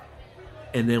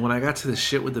 And then when I got to the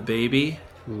shit with the baby,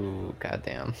 ooh,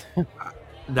 goddamn,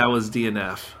 that was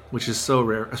DNF, which is so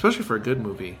rare, especially for a good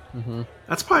movie.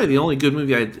 That's probably the only good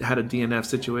movie I had a DNF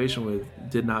situation with.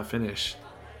 Did not finish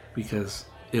because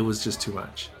it was just too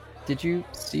much. Did you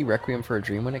see Requiem for a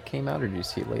Dream when it came out, or did you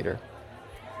see it later?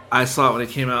 I saw it when it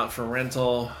came out for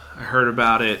rental. I heard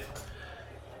about it,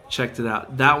 checked it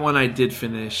out. That one I did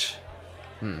finish.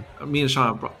 Me and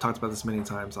Sean have talked about this many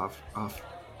times off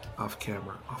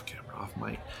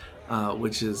mic,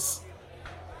 which is,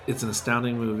 it's an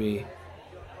astounding movie.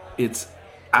 It's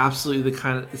absolutely the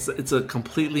kind of, it's a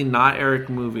completely not Eric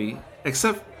movie,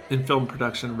 except in film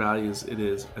production values it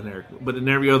is an Eric, but in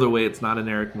every other way it's not an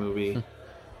Eric movie.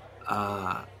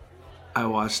 I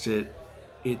watched it.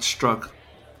 It struck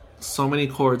so many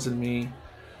chords in me,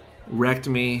 wrecked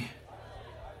me,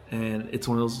 and it's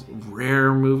one of those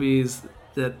rare movies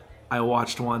that I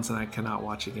watched once and I cannot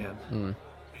watch again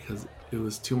because it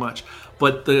was too much.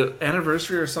 But the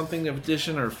anniversary or something of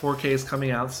edition or 4K is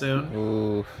coming out soon,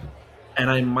 Ooh, and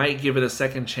I might give it a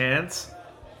second chance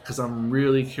because I'm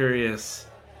really curious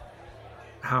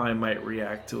how I might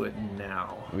react to it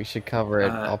now. we should cover it.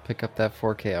 I'll pick up that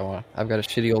 4K. I've got a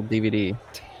shitty old DVD.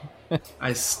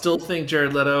 I still think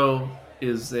Jared Leto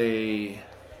is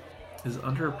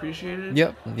underappreciated.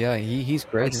 Yep. Yeah, he's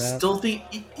great I in that. still think,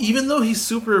 even though he's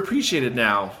super appreciated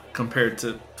now compared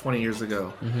to 20 years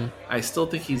ago, I still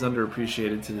think he's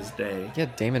underappreciated to this day. Yeah,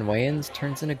 Damon Wayans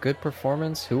turns in a good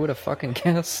performance. Who would have fucking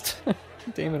guessed?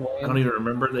 Damon Wayans. I don't even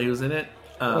remember that he was in it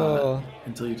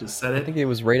until you just said I it. think it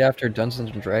was right after Dungeons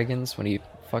and Dragons when he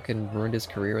fucking ruined his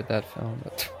career with that film.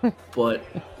 But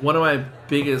one of my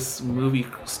biggest movie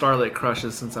starlet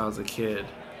crushes since I was a kid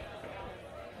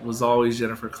was always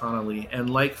Jennifer Connelly. And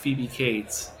like Phoebe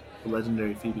Cates, the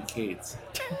legendary Phoebe Cates,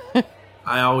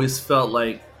 I always felt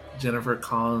like Jennifer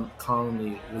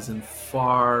Connelly was in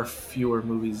far fewer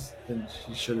movies than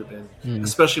she should have been,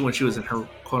 especially when she was in her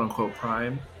quote-unquote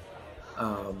prime.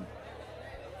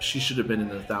 She should have been in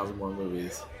 1,000 more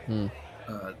movies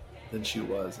than she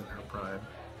was in her prime.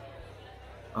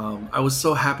 I was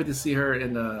so happy to see her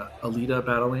in Alita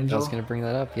Battle Angel. I was going to bring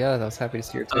that up. Yeah, I was happy to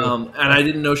see her too. And I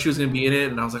didn't know she was going to be in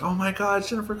it, and I was like, oh my god,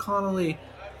 Jennifer Connelly.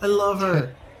 I love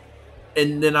her.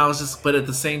 And then I was just, but at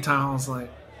the same time, I was like,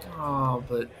 oh,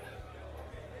 but,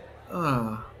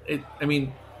 I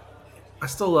mean, I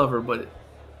still love her, but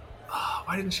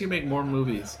why didn't she make more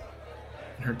movies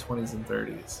in her 20s and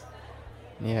 30s?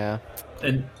 Yeah.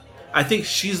 And I think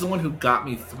she's the one who got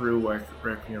me through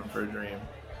Requiem for a Dream,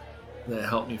 that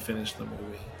helped me finish the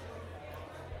movie.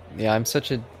 Yeah, I'm such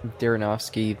a Darren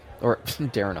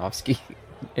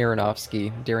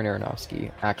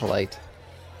Aronofsky acolyte.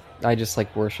 I just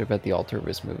like worship at the altar of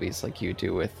his movies like you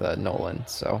do with Nolan,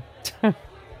 so like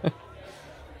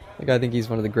I think he's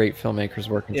one of the great filmmakers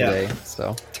working today,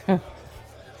 so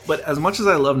But as much as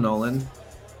I love Nolan,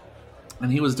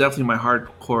 and he was definitely my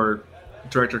hardcore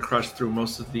director crush through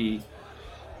most of the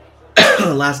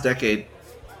last decade,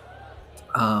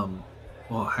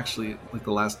 well, actually, like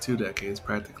the last 2 decades,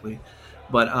 practically.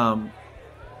 But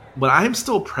I'm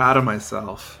still proud of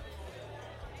myself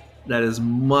that as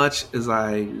much as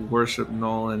I worship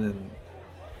Nolan, and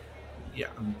yeah,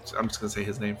 I'm just gonna say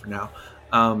his name for now.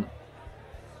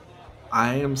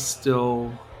 I am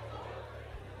still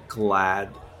glad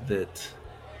that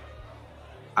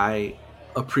I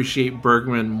appreciate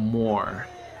Bergman more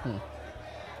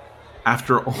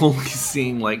after only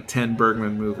seeing like 10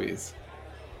 Bergman movies.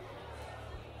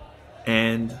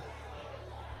 And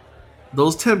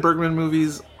those 10 Bergman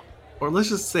movies, or let's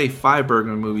just say 5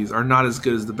 Bergman movies, are not as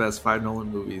good as the best 5 Nolan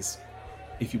movies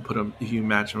if you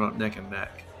match them up neck and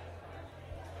neck.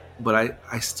 But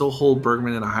I still hold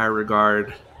Bergman in a high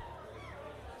regard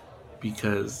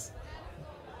because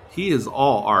he is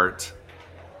all art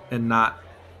and not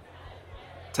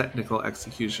technical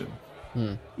execution.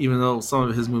 Even though some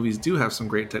of his movies do have some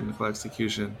great technical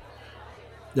execution,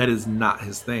 that is not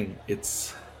his thing.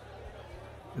 It's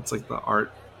like the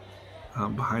art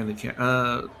behind the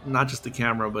camera, not just the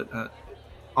camera, but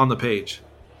on the page.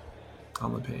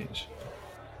 On the page.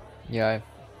 Yeah,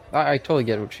 I totally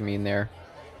get what you mean there.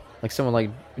 Like someone like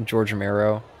George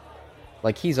Romero,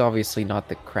 like he's obviously not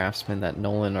the craftsman that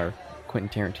Nolan or Quentin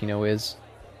Tarantino is,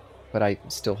 but I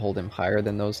still hold him higher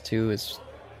than those two as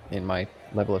in my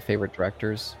level of favorite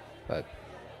directors. But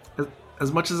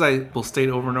as much as I will state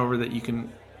over and over that you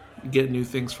can get new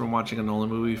things from watching a Nolan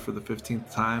movie for the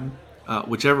 15th time,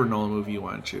 whichever Nolan movie you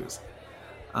want to choose.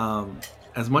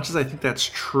 As much as I think that's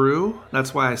true,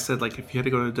 that's why I said, like, if you had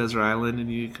to go to a desert island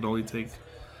and you could only take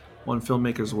one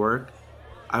filmmaker's work,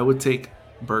 I would take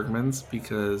Bergman's,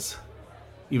 because,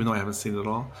 even though I haven't seen it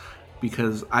all,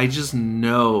 because I just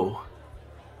know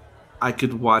I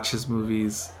could watch his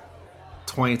movies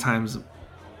 20 times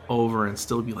over and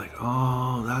still be like,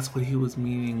 oh, that's what he was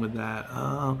meaning with that.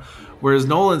 Oh. Whereas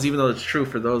Nolan's, even though it's true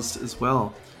for those as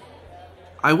well,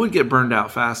 I would get burned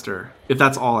out faster if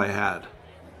that's all I had.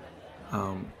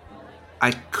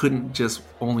 I couldn't just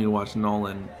only watch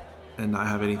Nolan and not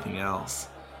have anything else.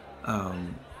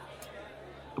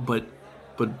 But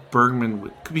Bergman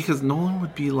would, because Nolan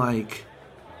would be like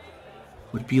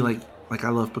I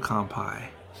love pecan pie.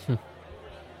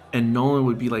 And Nolan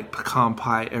would be like pecan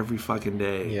pie every fucking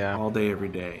day, all day, every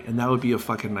day. And that would be a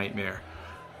fucking nightmare.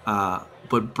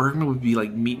 But Bergman would be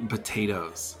like meat and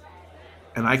potatoes.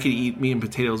 And I could eat meat and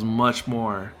potatoes much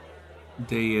more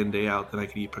day in, day out than I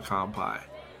could eat pecan pie.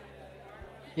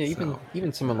 Yeah,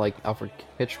 even someone like Alfred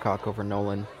Hitchcock over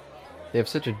Nolan, they have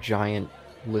such a giant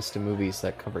list of movies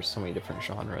that covers so many different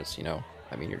genres, you know?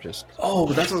 I mean, you're just... Oh,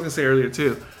 but that's what I was going to say earlier,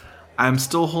 too. I'm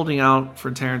still holding out for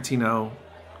Tarantino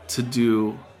to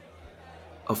do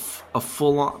a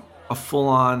full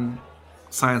on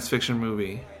science fiction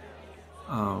movie.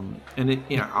 And it,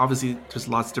 obviously there's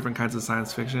lots of different kinds of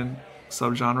science fiction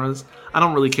subgenres. I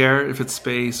don't really care if it's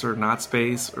space or not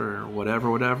space or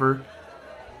whatever.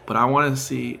 But I want to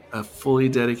see a fully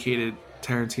dedicated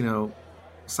Tarantino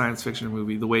science fiction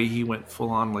movie, the way he went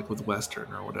full on like with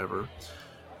Western or whatever.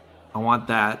 I want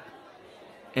that.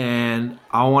 And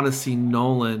I want to see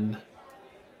Nolan. You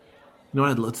know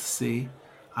what I'd love to see?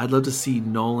 I'd love to see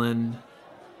Nolan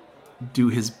do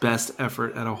his best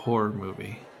effort at a horror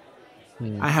movie.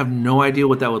 I have no idea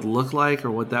what that would look like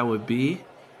or what that would be,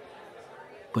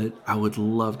 but I would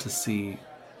love to see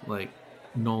like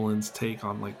Nolan's take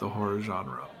on like the horror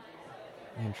genre.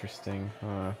 Interesting.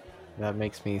 That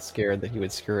makes me scared that he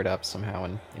would screw it up somehow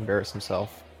and embarrass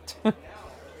himself.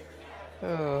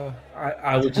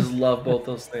 I would just love both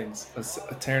those things: a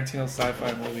Tarantino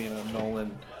sci-fi movie and a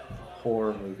Nolan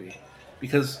horror movie.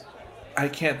 Because I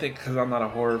can't think, because I'm not a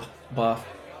horror buff,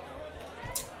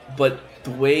 but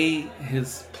the way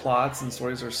his plots and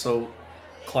stories are so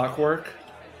clockwork,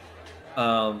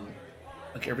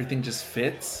 like everything just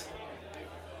fits.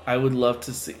 I would love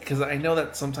to see, because I know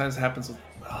that sometimes happens with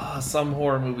some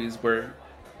horror movies where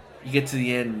you get to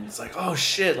the end and it's like, oh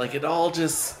shit, like it all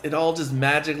just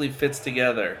magically fits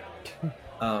together.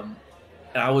 And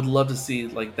I would love to see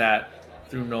like that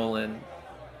through Nolan,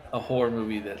 a horror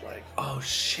movie that like, oh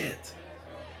shit,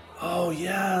 oh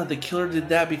yeah, the killer did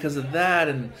that because of that,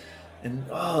 and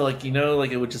oh, like,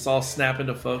 like it would just all snap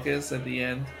into focus at the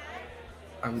end.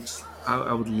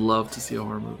 I would love to see a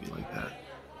horror movie like that.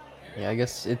 Yeah, I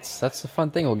guess that's the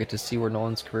fun thing. We'll get to see where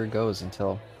Nolan's career goes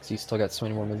because he's still got so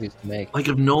many more movies to make. Like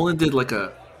if Nolan did like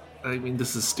I mean,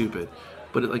 this is stupid,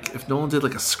 but if Nolan did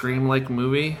like a Scream-like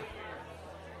movie,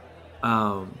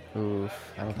 Oof,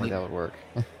 I don't think that would work.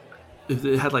 If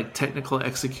it had like technical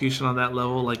execution on that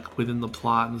level, like within the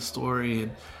plot and the story,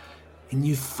 and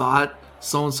you thought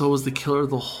so and so was the killer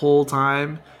the whole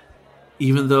time,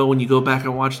 even though when you go back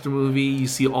and watch the movie, you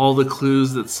see all the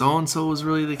clues that so and so was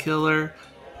really the killer.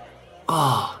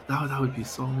 Oh, that would be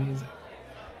so amazing.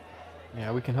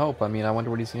 Yeah, we can hope. I mean, I wonder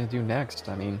what he's going to do next.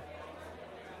 I mean,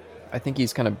 I think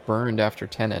he's kind of burned after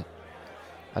Tenet.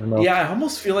 I don't know. Yeah, I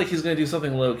almost feel like he's going to do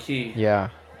something low key. Yeah,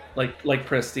 like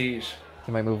Prestige.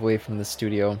 He might move away from the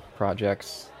studio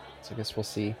projects. So I guess we'll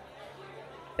see.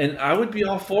 And I would be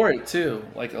all for it too,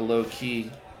 like a low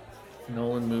key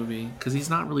Nolan movie, because he's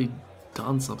not really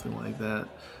done something like that.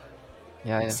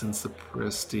 Yeah, since the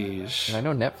Prestige. And I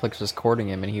know Netflix was courting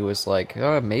him, and he was like,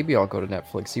 "Oh, maybe I'll go to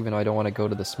Netflix, even though I don't want to go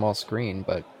to the small screen."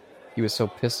 But he was so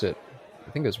pissed at,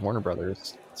 I think it was Warner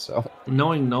Brothers. So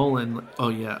knowing Nolan,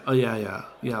 yeah,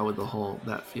 with the whole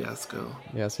that fiasco.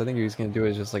 Yeah, so I think he's gonna do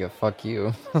it just like a fuck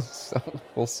you. So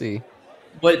we'll see.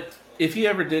 But if he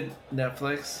ever did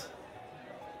Netflix,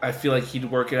 I feel like he'd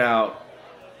work it out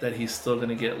that he's still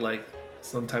gonna get like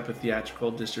some type of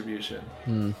theatrical distribution.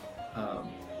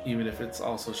 Even if it's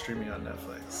also streaming on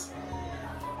Netflix.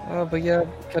 But yeah,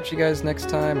 catch you guys next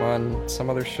time on some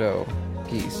other show.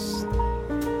 Peace.